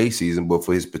an okay season, but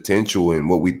for his potential and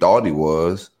what we thought he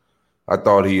was, I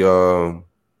thought he was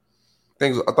a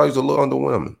little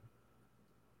underwhelming.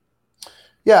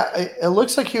 Yeah, it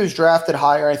looks like he was drafted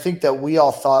higher. I think that we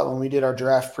all thought when we did our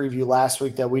draft preview last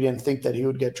week that we didn't think that he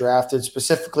would get drafted,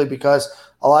 specifically because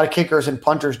a lot of kickers and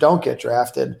punters don't get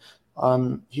drafted.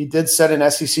 He did set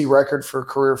an SEC record for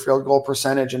career field goal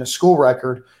percentage and a school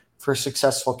record for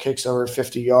successful kicks over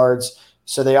 50 yards.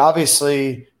 So they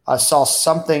obviously saw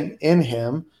something in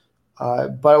him.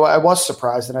 But I was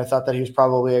surprised, and I thought that he was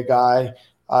probably a guy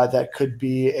that could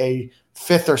be a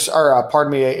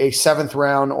 7th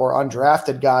round or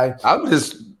undrafted guy. I'm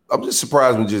just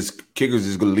surprised when just kickers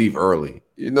is going to leave early.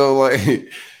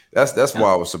 That's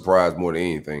why I was surprised more than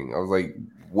anything. I was like,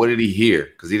 what did he hear?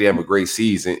 Because he didn't have a great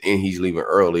season, and he's leaving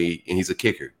early, and he's a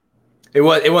kicker. It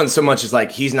wasn't so much as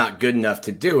like he's not good enough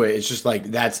to do it. It's just like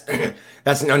that's an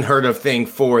unheard of thing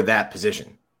for that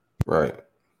position. Right.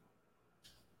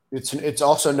 It's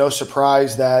also no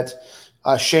surprise that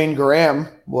Shane Graham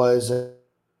was an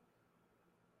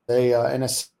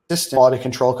assistant quality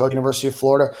control coach at the University of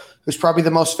Florida, who's probably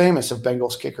the most famous of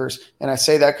Bengals kickers. And I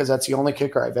say that because that's the only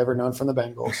kicker I've ever known from the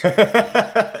Bengals.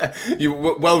 You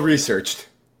well researched.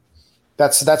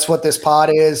 That's what this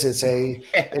pod is. You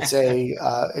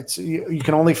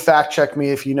can only fact check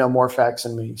me if you know more facts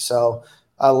than me. So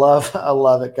I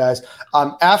love it, guys.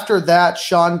 After that,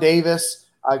 Sean Davis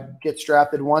gets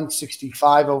drafted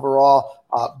 165 overall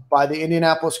by the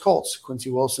Indianapolis Colts, Quincy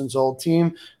Wilson's old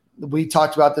team. We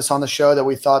talked about this on the show that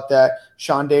we thought that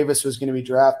Sean Davis was going to be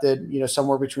drafted,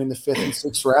 somewhere between the 5th and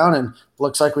 6th round, and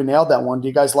looks like we nailed that one. Do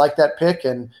you guys like that pick?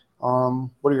 And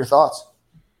what are your thoughts?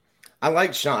 I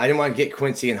like Sean. I didn't want to get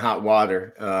Quincy in hot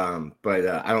water, but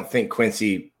I don't think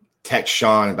Quincy texted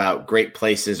Sean about great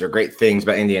places or great things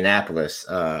about Indianapolis.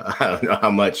 I don't know how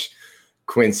much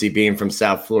Quincy, being from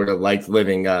South Florida, liked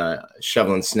living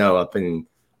shoveling snow up in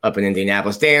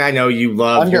Indianapolis. Dan, I know you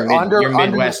love your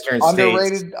Midwestern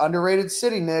states. Underrated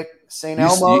city, Nick. St.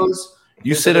 Elmo's.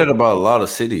 You said that about a lot of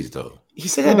cities, though. He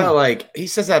said that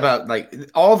about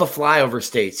all the flyover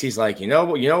states. He's like,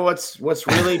 what's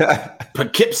really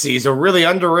Poughkeepsie is a really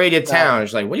underrated town.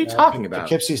 It's like, what are you talking about?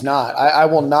 Poughkeepsie's not. I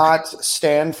will not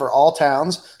stand for all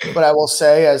towns, but I will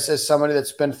say, as somebody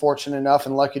that's been fortunate enough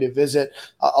and lucky to visit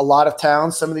a lot of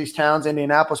towns, some of these towns,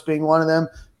 Indianapolis being one of them,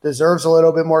 deserves a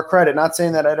little bit more credit. Not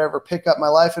saying that I'd ever pick up my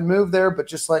life and move there, but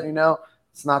just letting you know,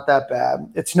 it's not that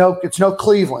bad. It's no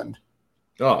Cleveland.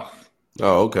 Oh,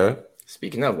 okay.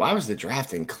 Speaking of, why was the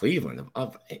draft in Cleveland?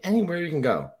 Of anywhere you can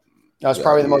go. That was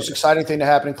probably the most exciting thing to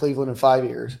happen in Cleveland in 5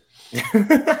 years.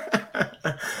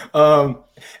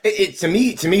 To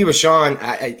me, with Sean,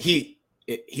 he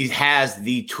has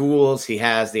the tools, he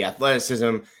has the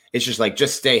athleticism. It's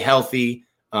just stay healthy,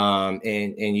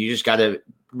 and you just got to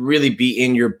really be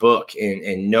in your book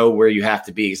and know where you have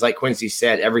to be. Because like Quincy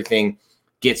said, everything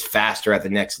gets faster at the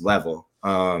next level.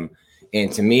 And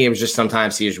to me, it was just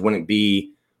sometimes he just wouldn't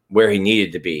be where he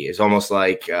needed to be. It's almost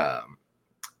like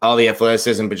all the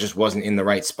athleticism, but just wasn't in the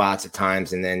right spots at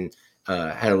times. And then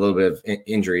had a little bit of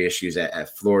injury issues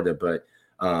at Florida. But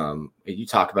you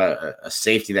talk about a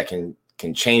safety that can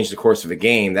change the course of a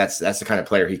game. That's the kind of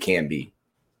player he can be.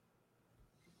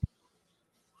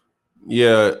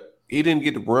 Yeah, he didn't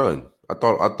get to run. I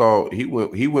thought he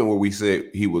went where we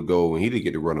said he would go, and he didn't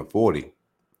get to run a 40.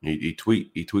 He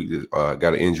tweaked his, got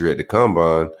an injury at the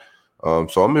combine.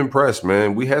 So I'm impressed,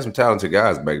 man. We had some talented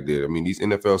guys back there. I mean, these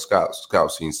NFL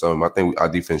scouts seen some. I think our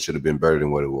defense should have been better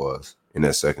than what it was in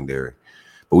that secondary.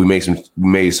 But we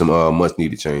made some much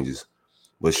needed changes.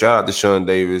 But shout out to Sean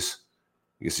Davis.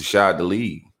 It's a shot at the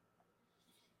league.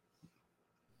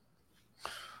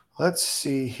 Let's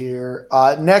see here.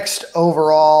 Next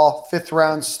overall, 5th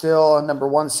round still, number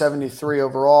 173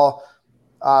 overall.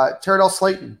 Terrell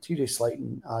Slayton, TJ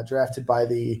Slayton, drafted by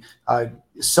the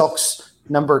Silks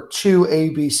number 2 A,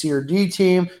 B, C, or D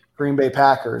team, Green Bay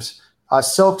Packers.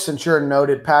 Silk, since you're a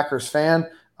noted Packers fan,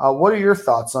 what are your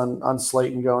thoughts on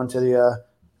Slayton going to the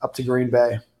up to Green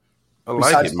Bay? I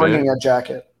like it, man. Bringing a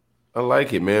jacket. I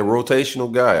like it, man.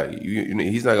 Rotational guy.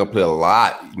 He's not gonna play a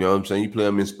lot. You know what I'm saying? You play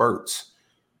him in spurts.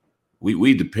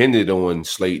 We depended on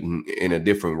Slayton in a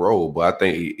different role, but I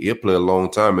think he'll play a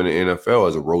long time in the NFL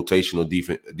as a rotational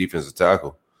defensive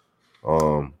tackle.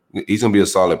 He's gonna be a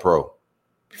solid pro.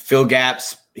 Fill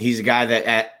gaps. He's a guy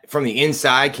that from the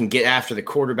inside can get after the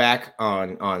quarterback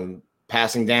on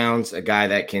passing downs, a guy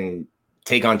that can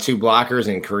take on 2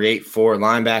 blockers and create 4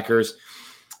 linebackers.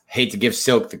 Hate to give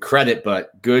Silk the credit,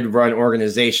 but good run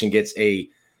organization gets a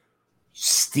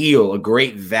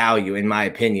great value, in my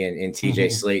opinion, in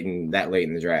TJ Slayton that late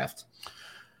in the draft.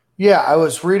 Yeah, I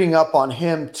was reading up on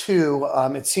him too.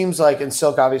 It seems like, and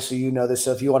Silk, obviously you know this,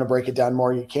 so if you want to break it down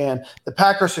more, you can. The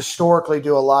Packers historically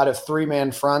do a lot of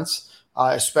 3-man fronts,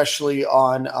 especially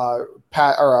on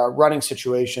running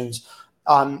situations.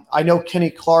 I know Kenny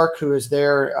Clark, who is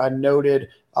there, noted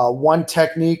one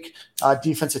technique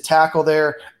defensive tackle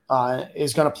there,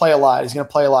 is going to play a lot. He's going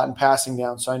to play a lot in passing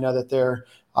down, so I know that they're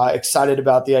excited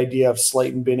about the idea of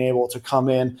Slayton being able to come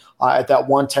in at that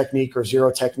 1 technique or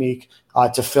 0 technique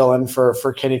to fill in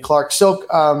for Kenny Clark. Silk,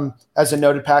 as a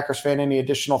noted Packers fan, any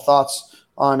additional thoughts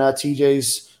on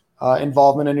TJ's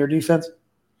involvement in your defense?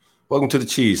 Welcome to the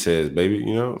Cheeseheads, baby.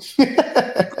 You know,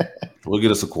 we'll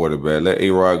get us a quarterback. Let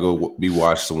A-Rod go be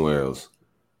washed somewhere else.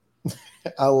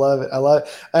 I love it. I love it.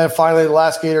 And finally, the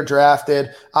last Gator drafted,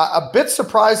 a bit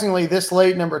surprisingly, this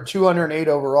late, number 208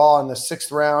 overall in the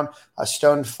 6th round,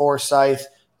 Stone Forsythe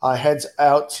heads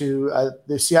out to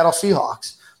the Seattle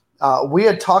Seahawks. We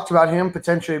had talked about him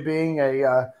potentially being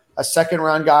a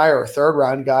 2nd-round guy or a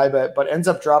 3rd-round guy, but ends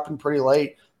up dropping pretty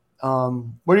late.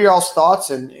 What are your all's thoughts,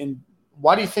 and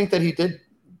why do you think that he did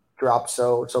drop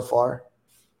so far?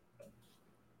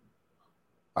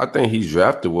 I think he's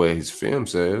drafted where his film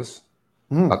says.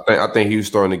 I think he was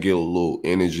starting to get a little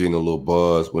energy and a little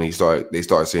buzz when they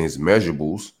started seeing his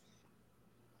measurables.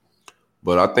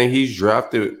 But I think he's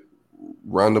drafted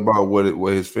roundabout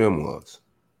what his film was.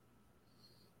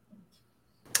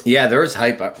 Yeah, there was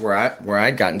hype where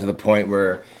I'd gotten to the point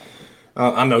where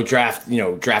I'm no draft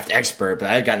expert, but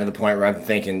I had gotten to the point where I'm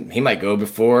thinking he might go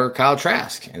before Kyle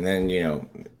Trask, and then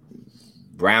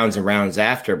rounds and rounds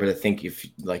after. But I think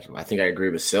I agree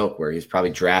with Silk where he's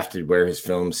probably drafted where his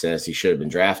film says he should have been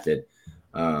drafted.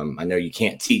 I know you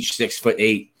can't teach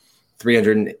 6'8",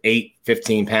 308,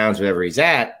 15 pounds, whatever he's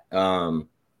at,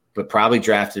 but probably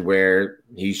drafted where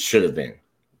he should have been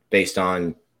based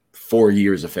on 4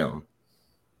 years of film.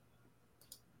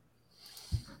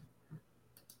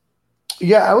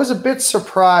 Yeah, I was a bit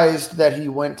surprised that he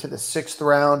went to the 6th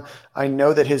round. I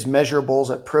know that his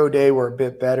measurables at Pro Day were a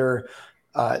bit better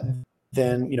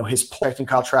than his protecting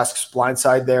Kyle Trask's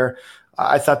blindside there.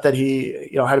 I thought that he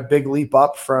had a big leap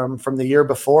up from the year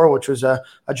before, which was a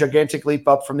gigantic leap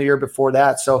up from the year before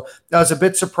that. So I was a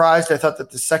bit surprised. I thought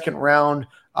that the 2nd round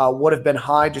would have been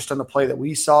high just on the play that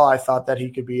we saw. I thought that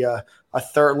he could be a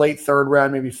late 3rd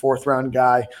round, maybe 4th round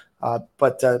guy.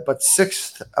 But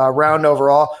 6th round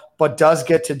overall, but does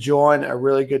get to join a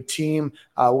really good team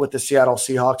with the Seattle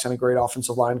Seahawks and a great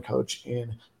offensive line coach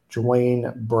in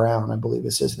Dwayne Brown, I believe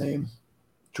is his name.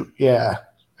 Yeah,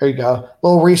 there you go. A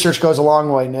little research goes a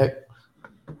long way, Nick.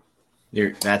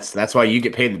 That's why you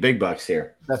get paid the big bucks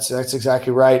here. That's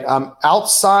exactly right.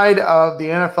 Outside of the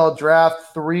NFL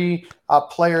draft, 3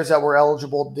 players that were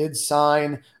eligible did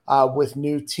sign with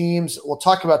new teams. We'll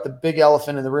talk about the big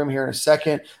elephant in the room here in a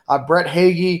second. Brett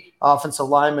Hagee, offensive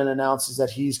lineman, announces that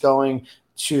he's going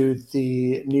to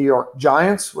the New York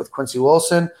Giants with Quincy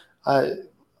Wilson.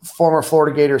 Former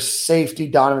Florida Gators safety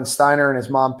Donovan Steiner and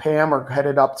his mom Pam are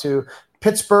headed up to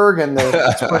Pittsburgh and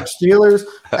the Pittsburgh Steelers.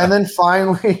 And then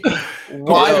finally,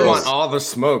 why do you want all the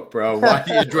smoke, bro? Why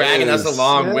are you dragging us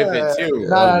along with it too?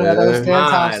 No, that was Dan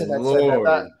Thompson that said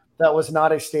that. That was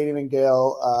not a Stadium and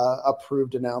Gale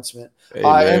approved announcement. Hey,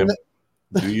 man,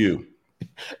 do you?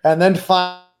 And then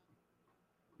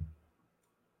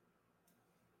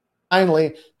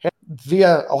finally,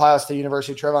 via Ohio State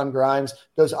University, Trevon Grimes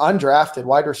goes undrafted,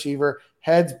 wide receiver,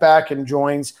 heads back and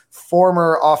joins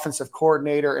former offensive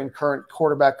coordinator and current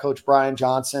quarterback coach Brian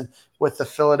Johnson with the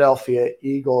Philadelphia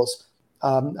Eagles.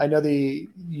 I know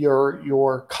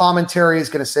your commentary is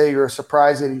going to say you're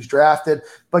surprised that he's drafted,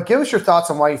 but give us your thoughts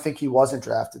on why you think he wasn't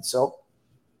drafted. So,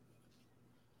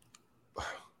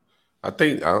 I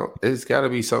think it's got to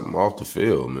be something off the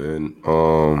field, man.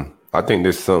 I think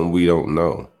there's something we don't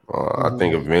know. I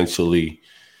think eventually,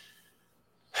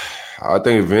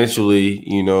 Grimes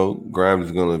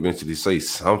is going to eventually say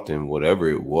something, whatever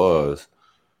it was.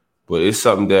 But it's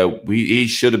something that he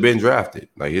should have been drafted.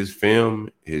 Like his film,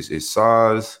 his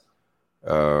size.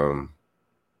 Yeah,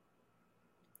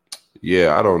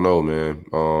 I don't know, man.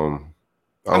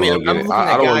 I'm looking at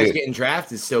guys getting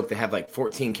drafted still to have like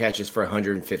 14 catches for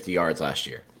 150 yards last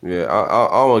year. Yeah, I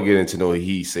don't want to get into no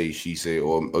he say, she say,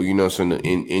 or some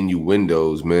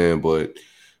innuendos, man. But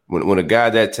when a guy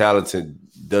that talented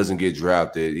doesn't get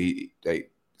drafted,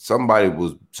 somebody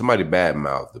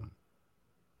badmouthed him,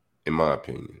 in my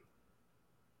opinion.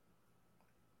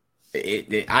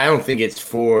 I don't think it's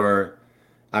for.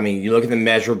 I mean, you look at the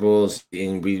measurables,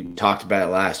 and we talked about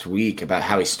it last week about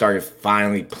how he started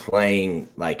finally playing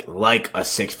like a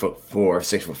 6'4",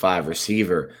 6'5"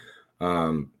 receiver,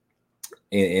 and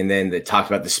then they talked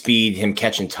about the speed, him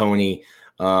catching Tony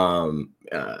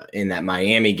in that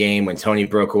Miami game when Tony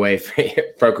broke away.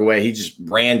 He just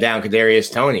ran down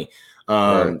Kadarius Toney.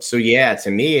 Right. So yeah,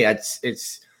 to me,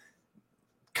 it's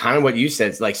kind of what you said.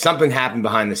 It's like something happened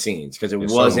behind the scenes because it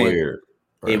wasn't weird.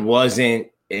 Right. It wasn't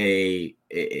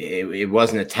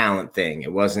a talent thing.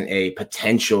 It wasn't a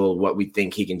potential what we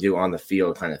think he can do on the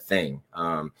field kind of thing.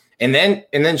 And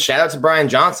then shout out to Brian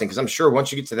Johnson, because I'm sure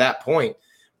once you get to that point,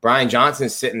 Brian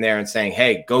Johnson's sitting there and saying,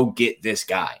 "Hey, go get this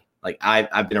guy. Like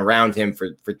I've been around him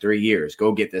for 3 years.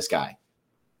 Go get this guy."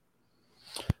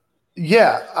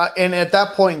 Yeah, and at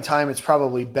that point in time, it's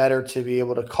probably better to be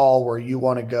able to call where you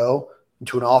want to go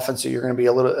into an offense that you're going to be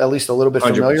at least a little bit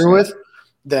familiar 100%. With.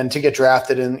 than to get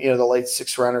drafted in the late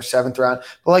 6th round or 7th round.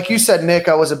 But like you said, Nick,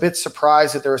 I was a bit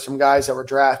surprised that there were some guys that were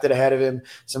drafted ahead of him,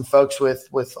 some folks with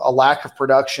a lack of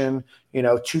production.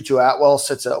 Tutu Atwell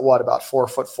sits at about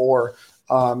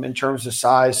 4'4" in terms of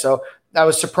size. So I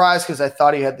was surprised because I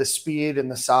thought he had the speed and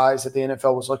the size that the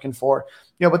NFL was looking for.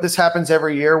 But this happens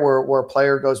every year where a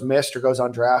player goes missed or goes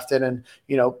undrafted, and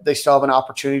they still have an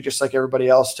opportunity just like everybody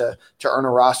else to earn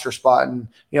a roster spot. And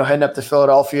heading up to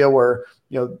Philadelphia where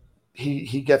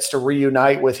he gets to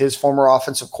reunite with his former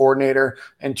offensive coordinator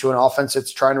into an offense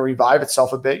that's trying to revive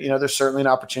itself a bit. There's certainly an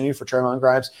opportunity for Trayvon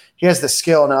Grimes. He has the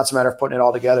skill. Now it's a matter of putting it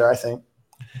all together, I think.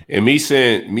 And me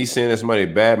saying that somebody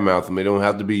badmouth him, they don't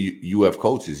have to be UF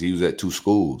coaches. He was at 2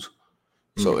 schools.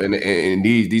 So and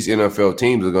these NFL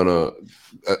teams are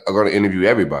gonna interview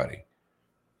everybody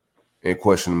and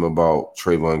question them about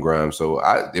Trayvon Grimes. So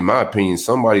in my opinion,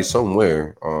 somebody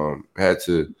somewhere had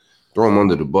to throw him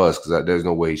under the bus because there's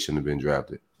no way he shouldn't have been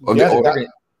drafted.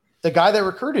 The guy that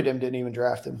recruited him didn't even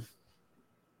draft him.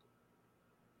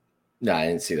 No, I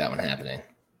didn't see that one happening.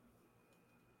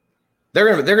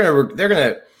 They're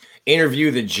gonna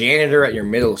interview the janitor at your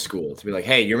middle school to be like,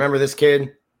 hey, you remember this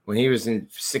kid when he was in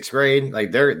 6th grade?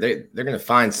 Like they're gonna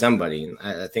find somebody.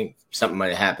 I think something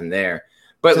might have happened there.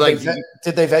 But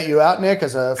did they vet you out, Nick,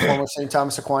 as a former St.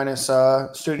 Thomas Aquinas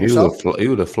student yourself? He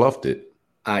would have fluffed it.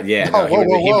 Yeah.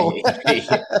 Whoa.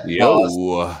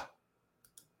 Yo.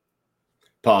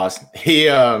 Pause. He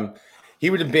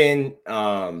would have been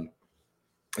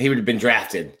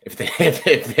drafted if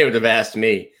they would have asked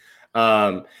me.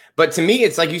 But to me,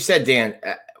 it's like you said, Dan.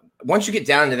 Once you get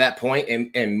down to that point,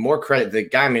 and more credit, the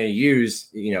guy I'm going to use,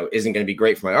 isn't going to be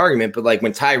great for my argument. But like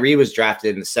when Tyree was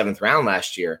drafted in the 7th round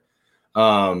last year,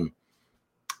 to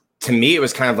me, it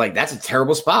was kind of like that's a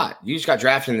terrible spot. You just got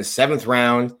drafted in the 7th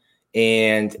round.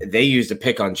 And they used a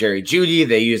pick on Jerry Jeudy.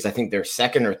 They used, I think, their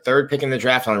 2nd or 3rd pick in the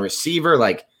draft on a receiver.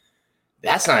 Like,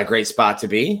 that's not a great spot to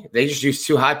be. They just used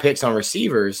 2 high picks on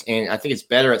receivers. And I think it's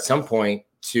better at some point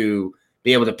to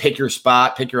be able to pick your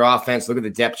spot, pick your offense, look at the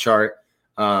depth chart,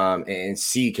 and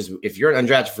see. Because if you're an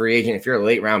undrafted free agent, if you're a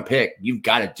late round pick, you've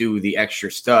got to do the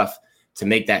extra stuff to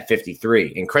make that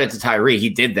 53. And credit to Tyree, he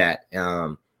did that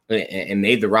and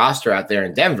made the roster out there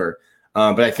in Denver.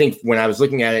 But I think when I was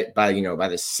looking at it by the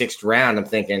 6th round, I'm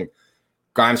thinking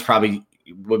Grimes probably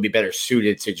would be better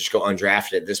suited to just go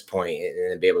undrafted at this point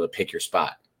and be able to pick your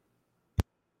spot.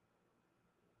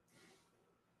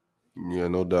 Yeah,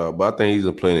 no doubt. But I think he's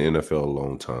been playing in the NFL a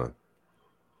long time.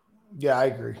 Yeah, I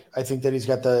agree. I think that he's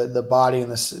got the body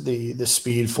and the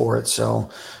speed for it. So,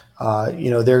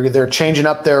 they're changing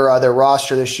up their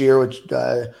roster this year with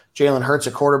Jalen Hurts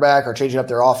at quarterback, or changing up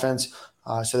their offense.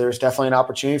 So there's definitely an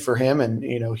opportunity for him. And,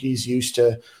 he's used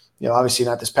to, obviously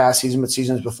not this past season, but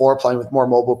seasons before, playing with more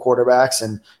mobile quarterbacks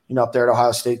and, up there at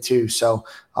Ohio State too. So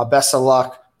best of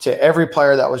luck to every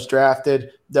player that was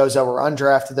drafted, those that were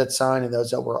undrafted that signed, and those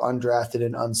that were undrafted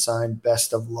and unsigned.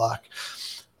 Best of luck.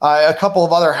 A couple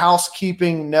of other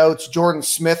housekeeping notes. Jordan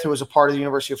Smith, who was a part of the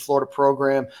University of Florida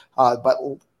program, but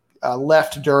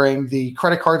left during the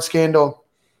credit card scandal,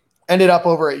 ended up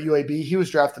over at UAB. He was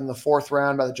drafted in the 4th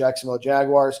round by the Jacksonville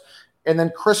Jaguars. And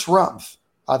then Chris Rumpf,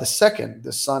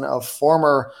 the son of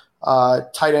former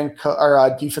tight end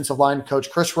defensive line coach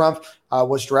Chris Rumpf,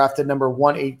 was drafted number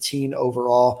 118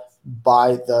 overall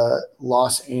by the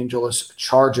Los Angeles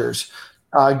Chargers.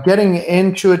 Getting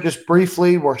into it just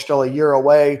briefly, we're still a year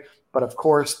away, but of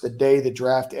course the day the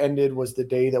draft ended was the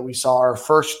day that we saw our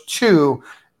first 2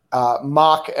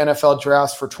 mock NFL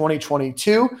drafts for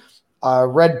 2022.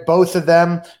 Read both of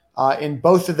them. In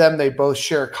both of them, they both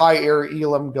share Kaiir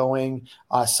Elam going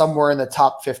somewhere in the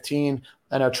top 15.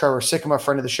 I know Trevor Sikkema, a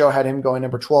friend of the show, had him going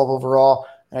number 12 overall.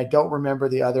 And I don't remember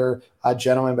the other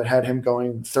gentleman, but had him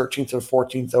going 13th or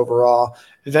 14th overall.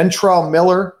 Ventrell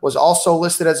Miller was also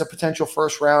listed as a potential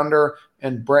first rounder,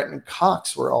 and Brenton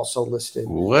Cox were also listed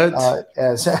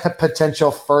as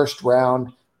potential first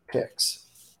round picks.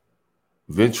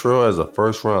 Ventrell as a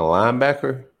first round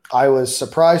linebacker? I was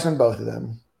surprised in both of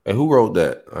them. And who wrote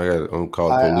that? I got to call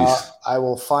the police. I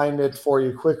will find it for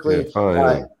you quickly. Yeah,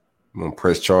 fine, I'm going to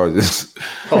press charges.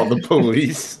 Call the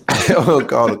police. I'm going to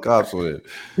call the cops on it.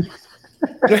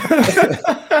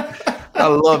 I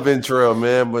love Ventrell,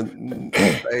 man, but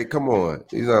hey, come on.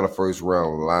 He's not a first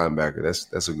round linebacker.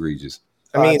 That's egregious.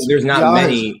 I mean, there's not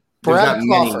many. Brad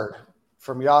Crawford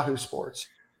from Yahoo Sports.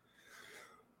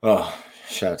 Oh,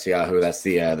 shout out to Yahoo. That's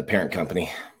the parent company.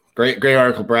 Great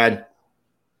article, Brad.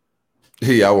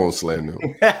 Yeah, I won't slam them.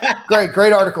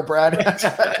 Great article, Brad.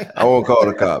 I won't call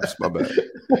the cops. My bad.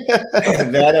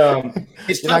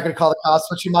 You're not going to call the cops,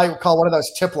 but you might call one of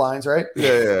those tip lines, right?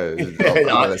 Yeah.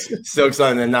 Silk's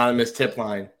on an anonymous tip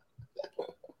line.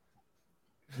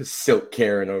 Silk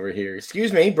Karen over here.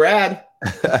 Excuse me, Brad.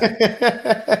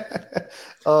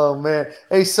 Oh man.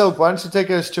 Hey, Silk, why don't you take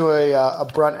us to a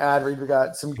Brunt ad read? We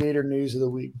got some Gator news of the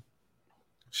week.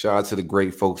 Shout out to the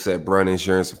great folks at Brunt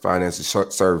Insurance and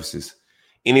Financial Services.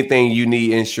 Anything you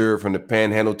need insured from the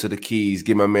Panhandle to the Keys,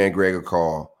 give my man Greg a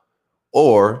call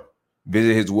or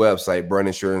visit his website,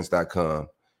 bruntinsurance.com.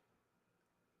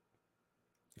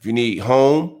 If you need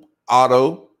home,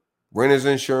 auto, renter's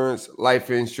insurance,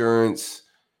 life insurance,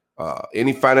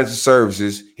 any financial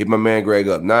services, hit my man Greg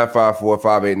up,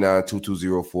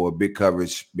 954-589-2204. Big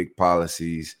coverage, big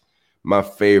policies. My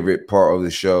favorite part of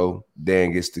the show,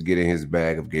 Dan gets to get in his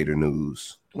bag of Gator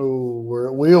news.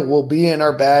 Oh, we'll be in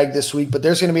our bag this week, but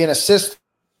there's going to be an assist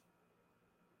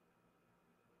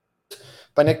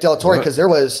by Nick Delatorre because there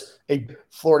was a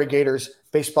Florida Gators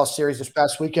baseball series this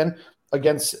past weekend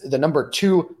against the number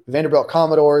 2 Vanderbilt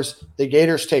Commodores. The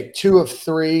Gators take 2 of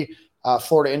 3.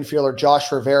 Florida infielder Josh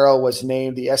Rivero was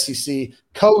named the SEC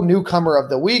co-newcomer of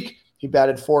the week. He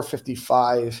batted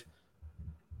 .455,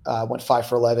 went 5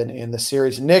 for 11 in the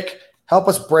series. Nick, help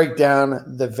us break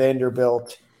down the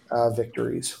Vanderbilt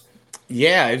victories.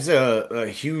 Yeah, it was a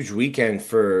huge weekend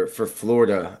for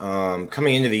Florida.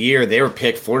 Coming into the year,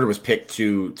 Florida was picked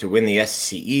to win the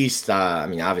SEC East.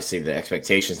 Obviously the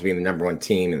expectations being the number 1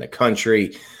 team in the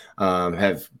country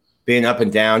have been up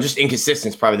and down. Just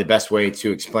inconsistent is probably the best way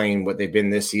to explain what they've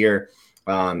been this year.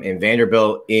 And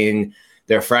Vanderbilt, in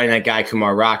their Friday night guy,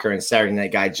 Kumar Rocker, and Saturday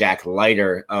night guy, Jack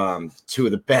Leiter, 2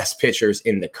 of the best pitchers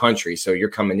in the country. So you're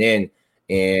coming in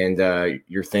and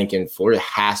you're thinking Florida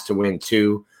has to win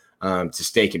 2 to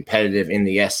stay competitive in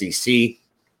the SEC.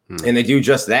 And they do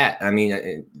just that. I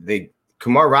mean,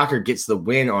 Kumar Rocker gets the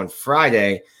win on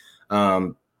Friday,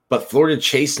 but Florida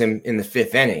chased him in the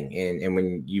 5th inning. And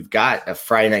when you've got a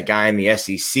Friday night guy in the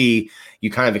SEC,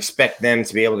 you kind of expect them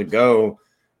to be able to go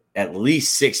at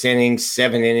least 6 innings,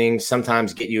 7 innings,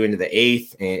 sometimes get you into the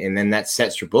 8th, and then that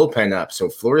sets your bullpen up. So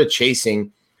Florida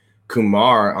chasing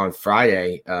Kumar on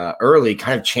Friday early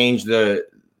kind of changed the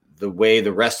way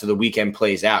the rest of the weekend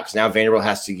plays out, because now Vanderbilt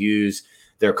has to use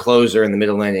their closer in the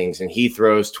middle innings, and he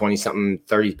throws 20-something,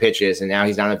 30 pitches, and now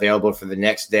he's not available for the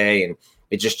next day. And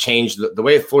it just changed the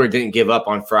way Florida didn't give up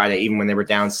on Friday, even when they were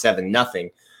down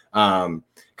 7-0,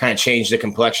 kind of changed the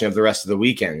complexion of the rest of the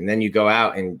weekend. And then you go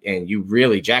out and you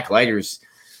really, Jack Leiter's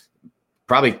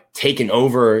probably taken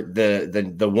over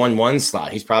the 1-1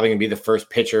 slot. He's probably going to be the first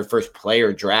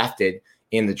player drafted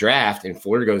in the draft, and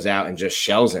Florida goes out and just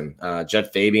shells him.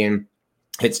 Judd Fabian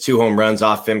hits 2 home runs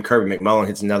off him. Kirby McMullen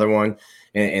hits another one,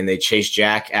 and they chase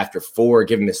Jack after 4,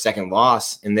 give him his second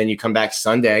loss. And then you come back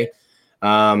Sunday.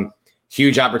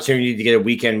 Huge opportunity to get a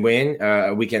weekend win,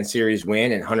 a weekend series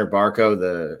win. And Hunter Barco,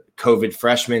 the COVID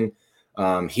freshman,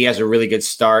 he has a really good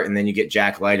start. And then you get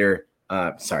Jack Leftwich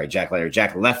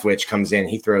comes in.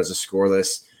 He throws a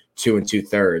scoreless 2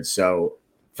 2/3. So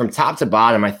from top to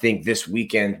bottom, I think this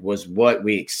weekend was what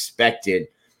we expected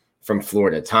from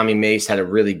Florida. Tommy Mace had a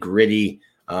really gritty,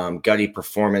 gutty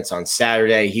performance on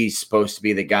Saturday. He's supposed to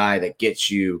be the guy that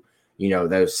gets you,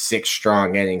 those 6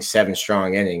 strong innings, 7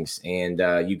 strong innings. And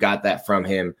you got that from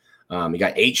him. You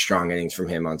got 8 strong innings from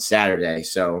him on Saturday.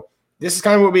 So this is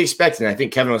kind of what we expected. And I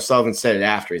think Kevin O'Sullivan said it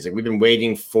after. He's like, we've been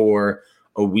waiting for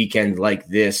a weekend like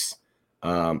this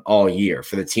all year,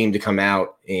 for the team to come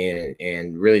out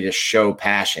and really just show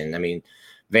passion. I mean,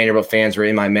 Vanderbilt fans were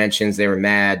in my mentions. They were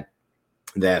mad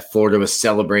that Florida was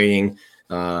celebrating,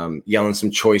 yelling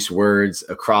some choice words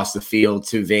across the field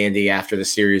to Vandy after the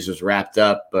series was wrapped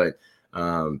up. But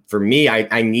for me,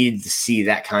 I needed to see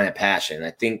that kind of passion.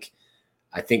 I think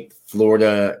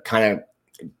Florida kind of,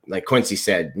 like Quincy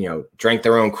said, drank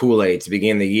their own Kool-Aid to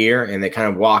begin the year, and they kind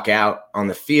of walk out on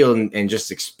the field and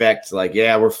just expect, like,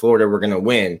 yeah, we're Florida, we're going to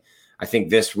win. I think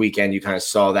this weekend you kind of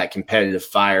saw that competitive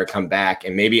fire come back,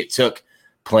 and maybe it took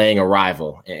playing a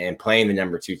rival and playing the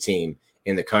number 2 team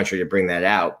in the country to bring that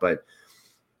out. But,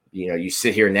 you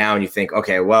sit here now and you think,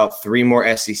 okay, well, 3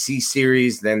 more SEC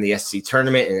series, then the SEC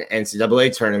tournament and the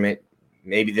NCAA tournament.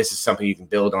 Maybe this is something you can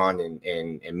build on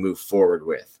and move forward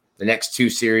with. The next 2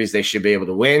 series they should be able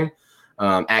to win,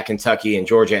 at Kentucky and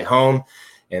Georgia at home.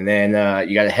 And then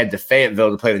you got to head to Fayetteville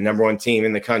to play the number 1 team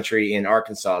in the country in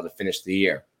Arkansas to finish the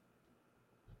year.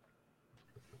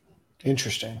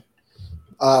 Interesting.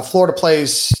 Florida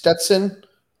plays Stetson,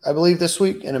 I believe, this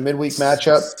week in a midweek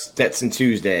matchup. Stetson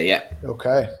Tuesday, yeah.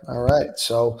 Okay. All right.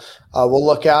 So we'll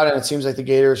look out, and it seems like the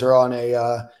Gators are on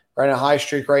a Right in a high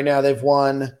streak right now. They've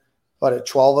won,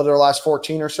 12 of their last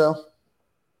 14 or so?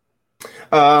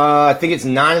 I think it's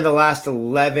 9 of the last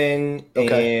 11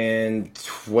 Okay. and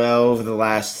 12 of the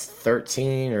last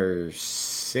 13 or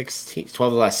 16.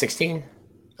 12 of the last 16.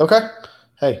 Okay.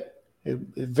 Hey, a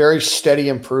very steady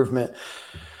improvement.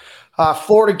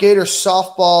 Florida Gators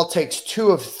softball takes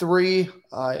 2 of 3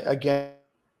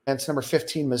 against number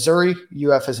 15 Missouri.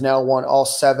 UF has now won all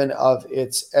 7 of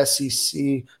its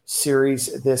SEC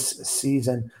series this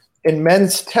season. In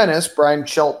men's tennis, Brian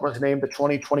Schelt was named the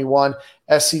 2021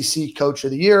 SEC Coach of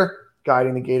the Year,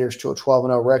 guiding the Gators to a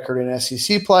 12-0 record in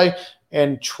SEC play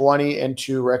and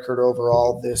 20-2 record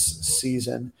overall this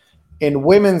season. In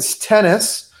women's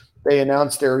tennis, they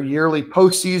announced their yearly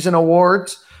postseason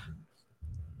awards.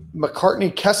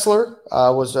 McCartney Kessler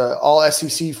was an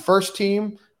all-SEC first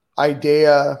team.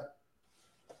 Idea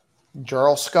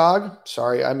Jarlskog,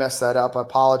 sorry, I messed that up. I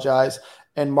apologize.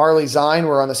 And Marley Zine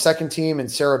were on the second team,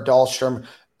 and Sarah Dahlstrom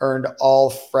earned all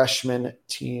freshman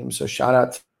team. So shout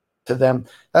out to them.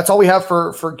 That's all we have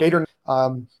for Gator.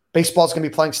 Baseball is going to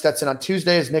be playing Stetson on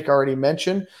Tuesday, as Nick already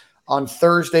mentioned. On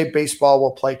Thursday, baseball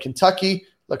will play Kentucky.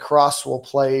 Lacrosse will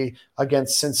play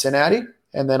against Cincinnati.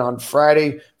 And then on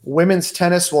Friday, women's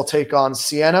tennis will take on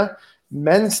Siena.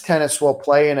 Men's tennis will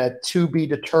play in a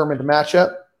to-be-determined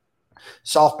matchup.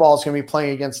 Softball is going to be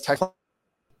playing against Texas.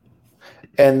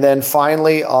 And then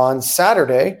finally on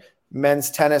Saturday, men's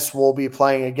tennis will be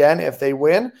playing again if they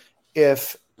win.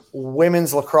 If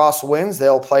women's lacrosse wins,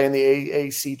 they'll play in the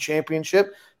AAC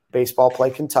championship. Baseball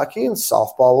play Kentucky, and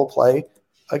softball will play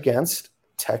against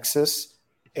Texas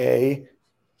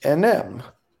A&M.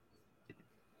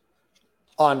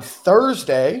 On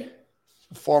Thursday,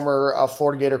 former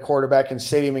Florida Gator quarterback and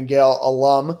Stadium and Gale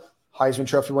alum, Heisman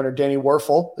Trophy winner Danny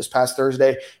Werfel, this past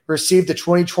Thursday, received the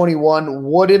 2021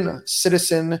 Wooden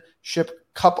Citizenship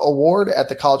Cup Award at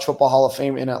the College Football Hall of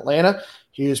Fame in Atlanta.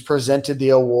 He was presented the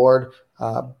award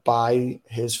by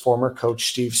his former coach,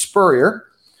 Steve Spurrier.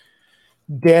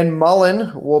 Dan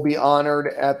Mullen will be honored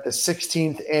at the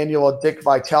 16th annual Dick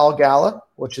Vitale Gala,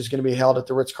 which is going to be held at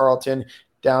the Ritz-Carlton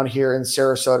down here in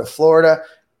Sarasota, Florida.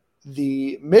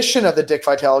 The mission of the Dick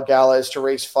Vitale Gala is to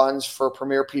raise funds for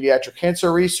premier pediatric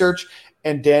cancer research,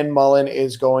 and Dan Mullen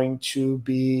is going to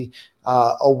be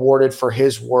awarded for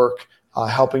his work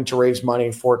helping to raise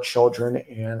money for children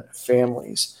and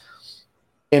families.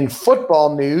 In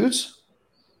football news,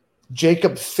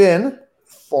 Jacob Finn,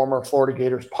 former Florida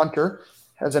Gators punter,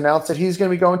 has announced that he's going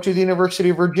to be going to the University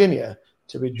of Virginia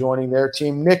to be joining their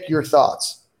team. Nick, your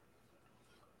thoughts?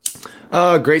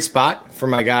 Great spot for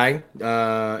my guy,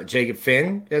 Jacob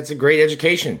Finn. That's a great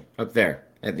education up there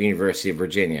at the University of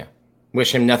Virginia.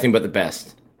 Wish him nothing but the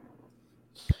best.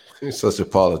 He's such a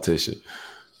politician.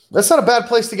 That's not a bad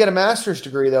place to get a master's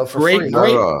degree, though, for free.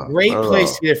 Great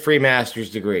place to get a free master's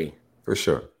degree. For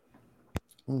sure.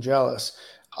 I'm jealous.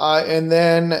 And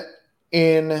then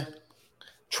in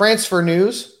transfer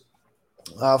news,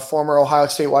 former Ohio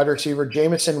State wide receiver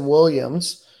Jamison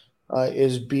Williams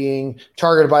is being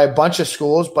targeted by a bunch of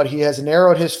schools, but he has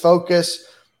narrowed his focus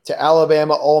to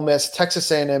Alabama, Ole Miss, Texas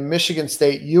A&M, Michigan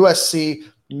State, USC,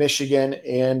 Michigan,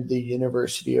 and the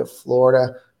University of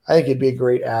Florida. I think he'd be a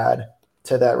great add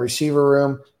to that receiver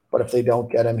room, but if they don't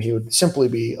get him, he would simply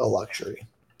be a luxury.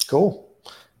 Cool.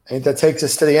 I think that takes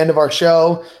us to the end of our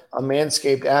show. A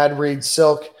Manscaped ad reads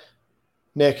Silk.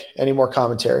 Nick, any more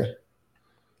commentary?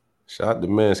 Shout out to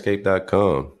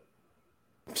manscaped.com.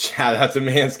 Shout out to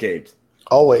Manscaped.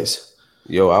 Always.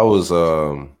 Yo, I was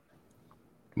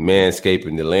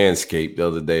manscaping the landscape the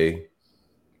other day,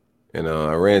 and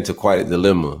I ran into quite a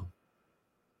dilemma.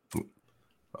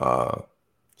 So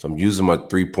I'm using my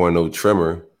 3.0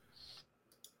 trimmer,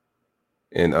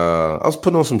 and I was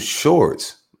putting on some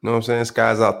shorts. You know what I'm saying?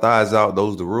 Skies out, thighs out.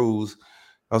 Those are the rules.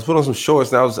 I was putting on some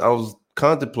shorts, and I was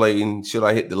contemplating, should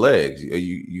I hit the legs? Are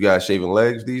you guys shaving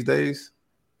legs these days?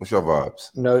 What's your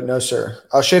vibes? No, sir.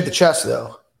 I'll shave the chest,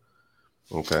 though.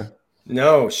 Okay.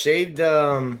 No, shaved.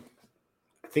 I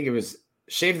think it was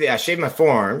shaved. I shaved my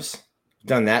forearms.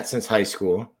 Done that since high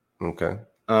school. Okay.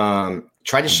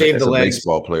 Tried to shave the legs. That's a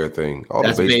baseball player thing.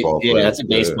 That's a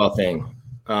baseball thing.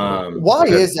 Why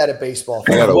is that a baseball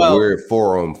thing? I got a weird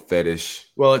forearm fetish.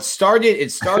 Well, it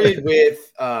started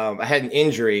with I had an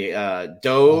injury,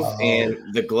 dove, and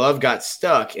the glove got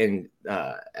stuck. And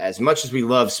as much as we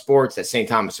love sports at St.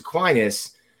 Thomas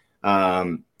Aquinas,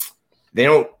 they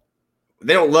don't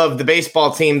love the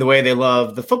baseball team the way they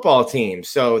love the football team.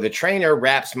 So the trainer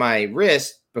wraps my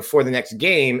wrist before the next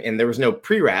game, and there was no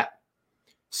pre-wrap.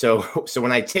 So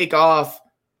when I take off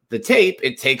the tape,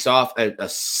 it takes off a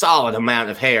solid amount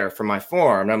of hair from my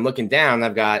forearm. And I'm looking down,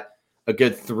 I've got a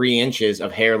good 3 inches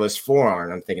of hairless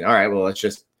forearm. I'm thinking, all right, well, let's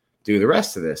just do the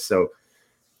rest of this. So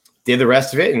did the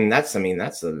rest of it, and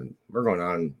we're going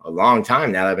on a long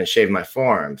time now that I've been shaving my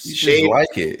forearms. You just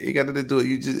like it. You got to do it.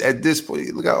 You just at this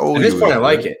point, look how old you are. At this point, I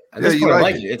like it. At this point, I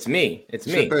like it. It's me. It's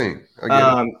me. Thing.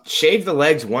 Shaved the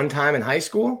legs one time in high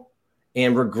school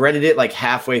and regretted it like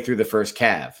halfway through the first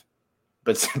calf.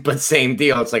 But same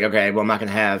deal. It's like, okay, well, I'm not going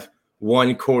to have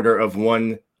 1/4 of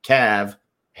one calf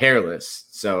hairless.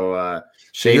 So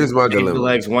shaved the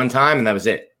legs one time, and that was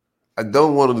it. I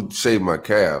don't want to shave my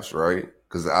calves, right?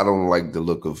 Because I don't like the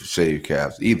look of shaved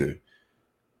calves either.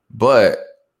 But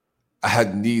I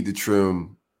need to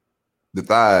trim the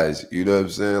thighs. You know what I'm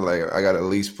saying? Like, I got to at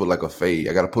least put like a fade.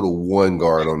 I got to put a 1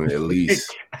 guard on it at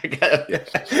least.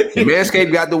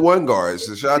 Manscaped got the 1 guards.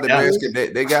 So shout out to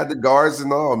Manscaped. They got the guards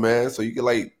and all, man. So you can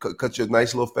like cut your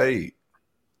nice little fade.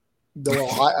 The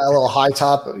little high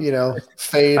top,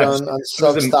 fade on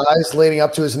Suggs' thighs leading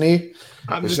up to his knee.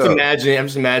 I'm just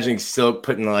imagining Silk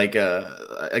putting like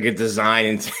a design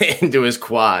into his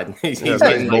quad. He's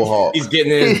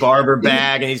getting in his barber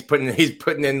bag and he's putting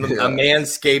in a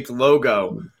Manscaped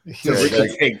logo so we can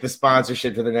take the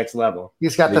sponsorship to the next level.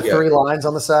 He's got the 3 lines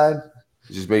on the side.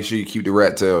 Just make sure you keep the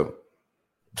rat tail.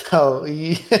 Oh,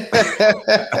 yeah.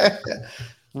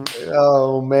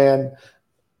 Oh man.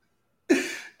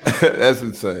 That's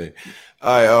insane.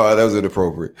 All right, that was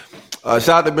inappropriate. Shout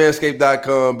out to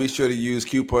manscaped.com. Be sure to use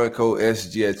coupon code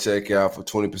SG at checkout for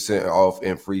 20% off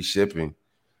and free shipping.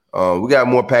 We got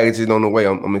more packages on the way.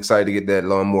 I'm excited to get that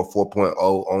Lawnmower 4.0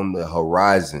 on the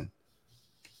horizon.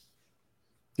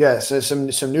 Yeah, so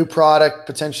some new product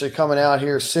potentially coming out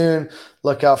here soon.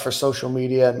 Look out for social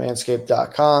media at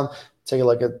manscaped.com. Take a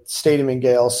look at Stadium and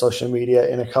Gale's social media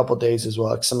in a couple days as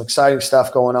well. Some exciting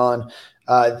stuff going on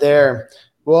there.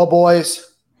 Well,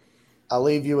 boys, I'll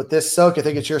leave you with this, Silk. I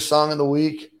think it's your song of the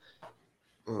week.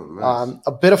 Oh, nice.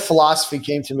 A bit of philosophy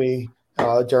came to me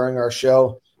during our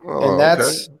show, and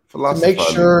that's make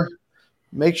sure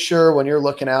when you're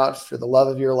looking out for the love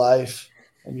of your life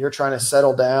and you're trying to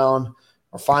settle down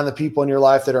or find the people in your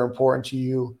life that are important to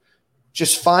you,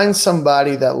 just find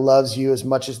somebody that loves you as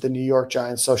much as the New York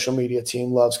Giants social media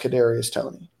team loves Kadarius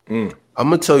Toney. I'm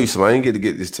gonna tell you something. I didn't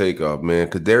get this take off, man.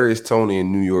 Kadarius Toney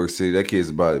in New York City, that kid's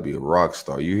about to be a rock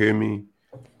star. You hear me?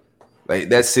 Like,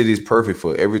 that city is perfect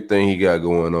for everything he got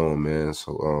going on, man.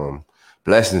 So,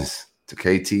 blessings to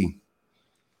KT.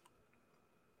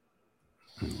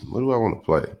 What do I want to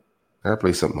play? I gotta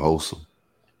play something wholesome.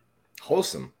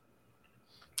 Wholesome?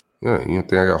 Yeah, you don't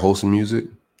think I got wholesome music?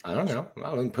 I don't know.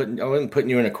 I wasn't putting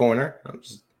you in a corner.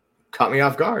 Just caught me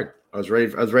off guard. I was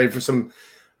ready for some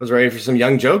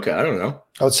young Joker. I don't know.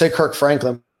 I would say Kirk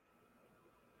Franklin.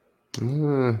 I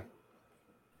don't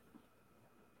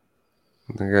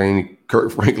think I got any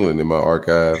Kirk Franklin in my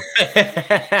archive.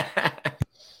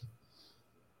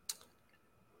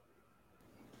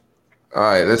 All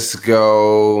right, let's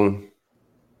go.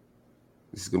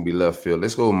 This is going to be left field.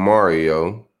 Let's go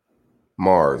Mars.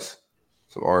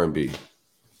 Some R&B.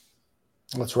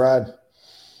 Let's ride.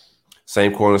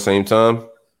 Same corner, same time.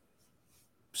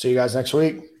 See you guys next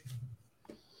week.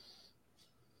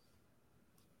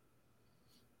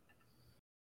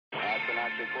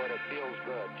 Astronauts report it feels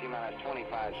good. T-minus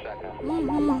 25 seconds.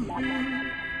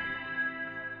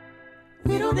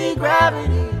 We don't need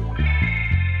gravity,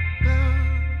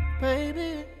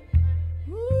 baby.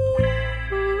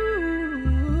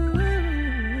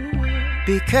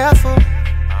 Be careful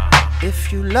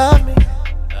if you love me.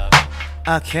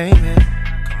 I came here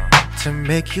to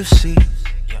make you see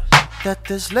that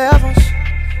there's levels.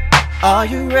 Are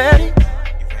you ready?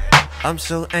 I'm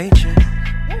so ancient.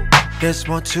 There's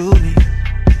more to me.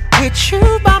 With you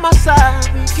by my side,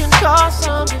 we can cause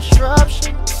some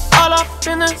disruption. All up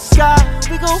in the sky,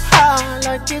 we go high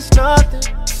like it's nothing.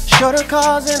 Sure to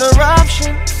cause an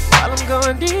eruption while I'm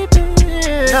going deep in.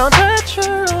 Now that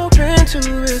you're open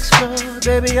to explore,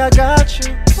 baby, I got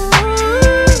you.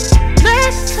 Ooh,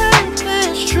 let's take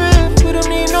this trip. We don't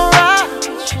need no ride.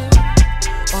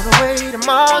 On the way to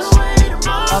Mars,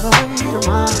 all the way to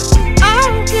Mars.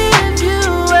 I'll give you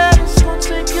it's gonna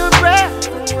take your breath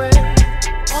away.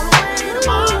 On the way to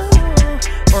Mars,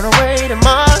 on the way to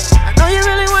Mars. I know you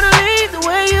really wanna leave the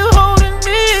way you holding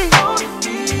me.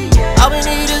 All we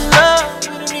need is love,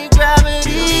 we don't need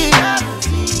gravity.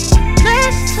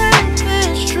 Let's take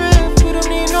this trip, we don't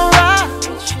need no ride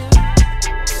with you.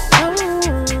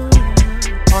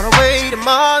 On the way to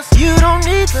Mars, you don't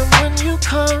need them when you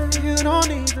come. You don't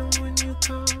need them when you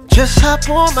come. Just hop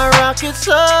on my rockets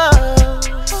up.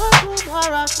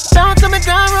 Down to me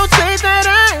down, rotate that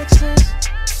axis.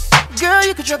 Girl,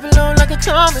 you could drop it low like a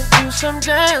comet, do some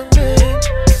damage.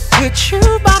 With you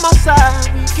by my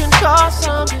side, we can cause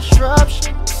some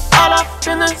disruption. All up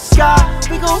in the sky,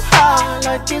 we go high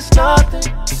like it's nothing.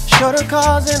 Sure to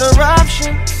cause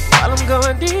interruption while I'm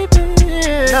going deep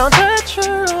in. Now that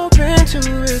you're open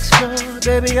to explore,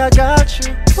 baby, I got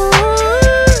you. Ooh,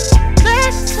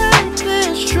 let's take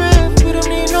this trip. We don't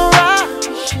need no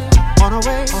rocket ship. On our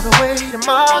way to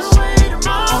Mars.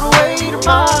 On our way to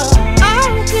Mars.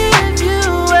 I'll give you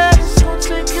X, gonna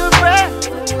take your breath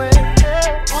away.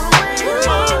 On our way to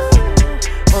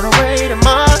Mars. On our way to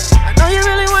Mars. I know you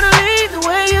really wanna leave the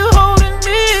way you holding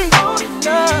me.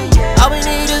 All we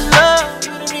need is love,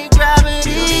 we don't need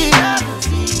gravity.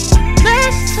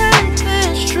 Let's take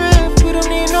this trip, we don't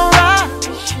need no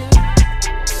rocket ship.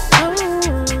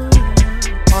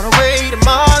 On our way to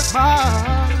Mars,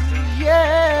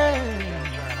 yeah.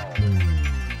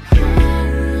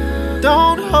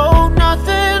 Don't hold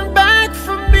nothing back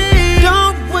from me.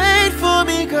 Don't wait for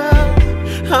me, girl.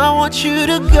 I want you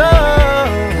to go.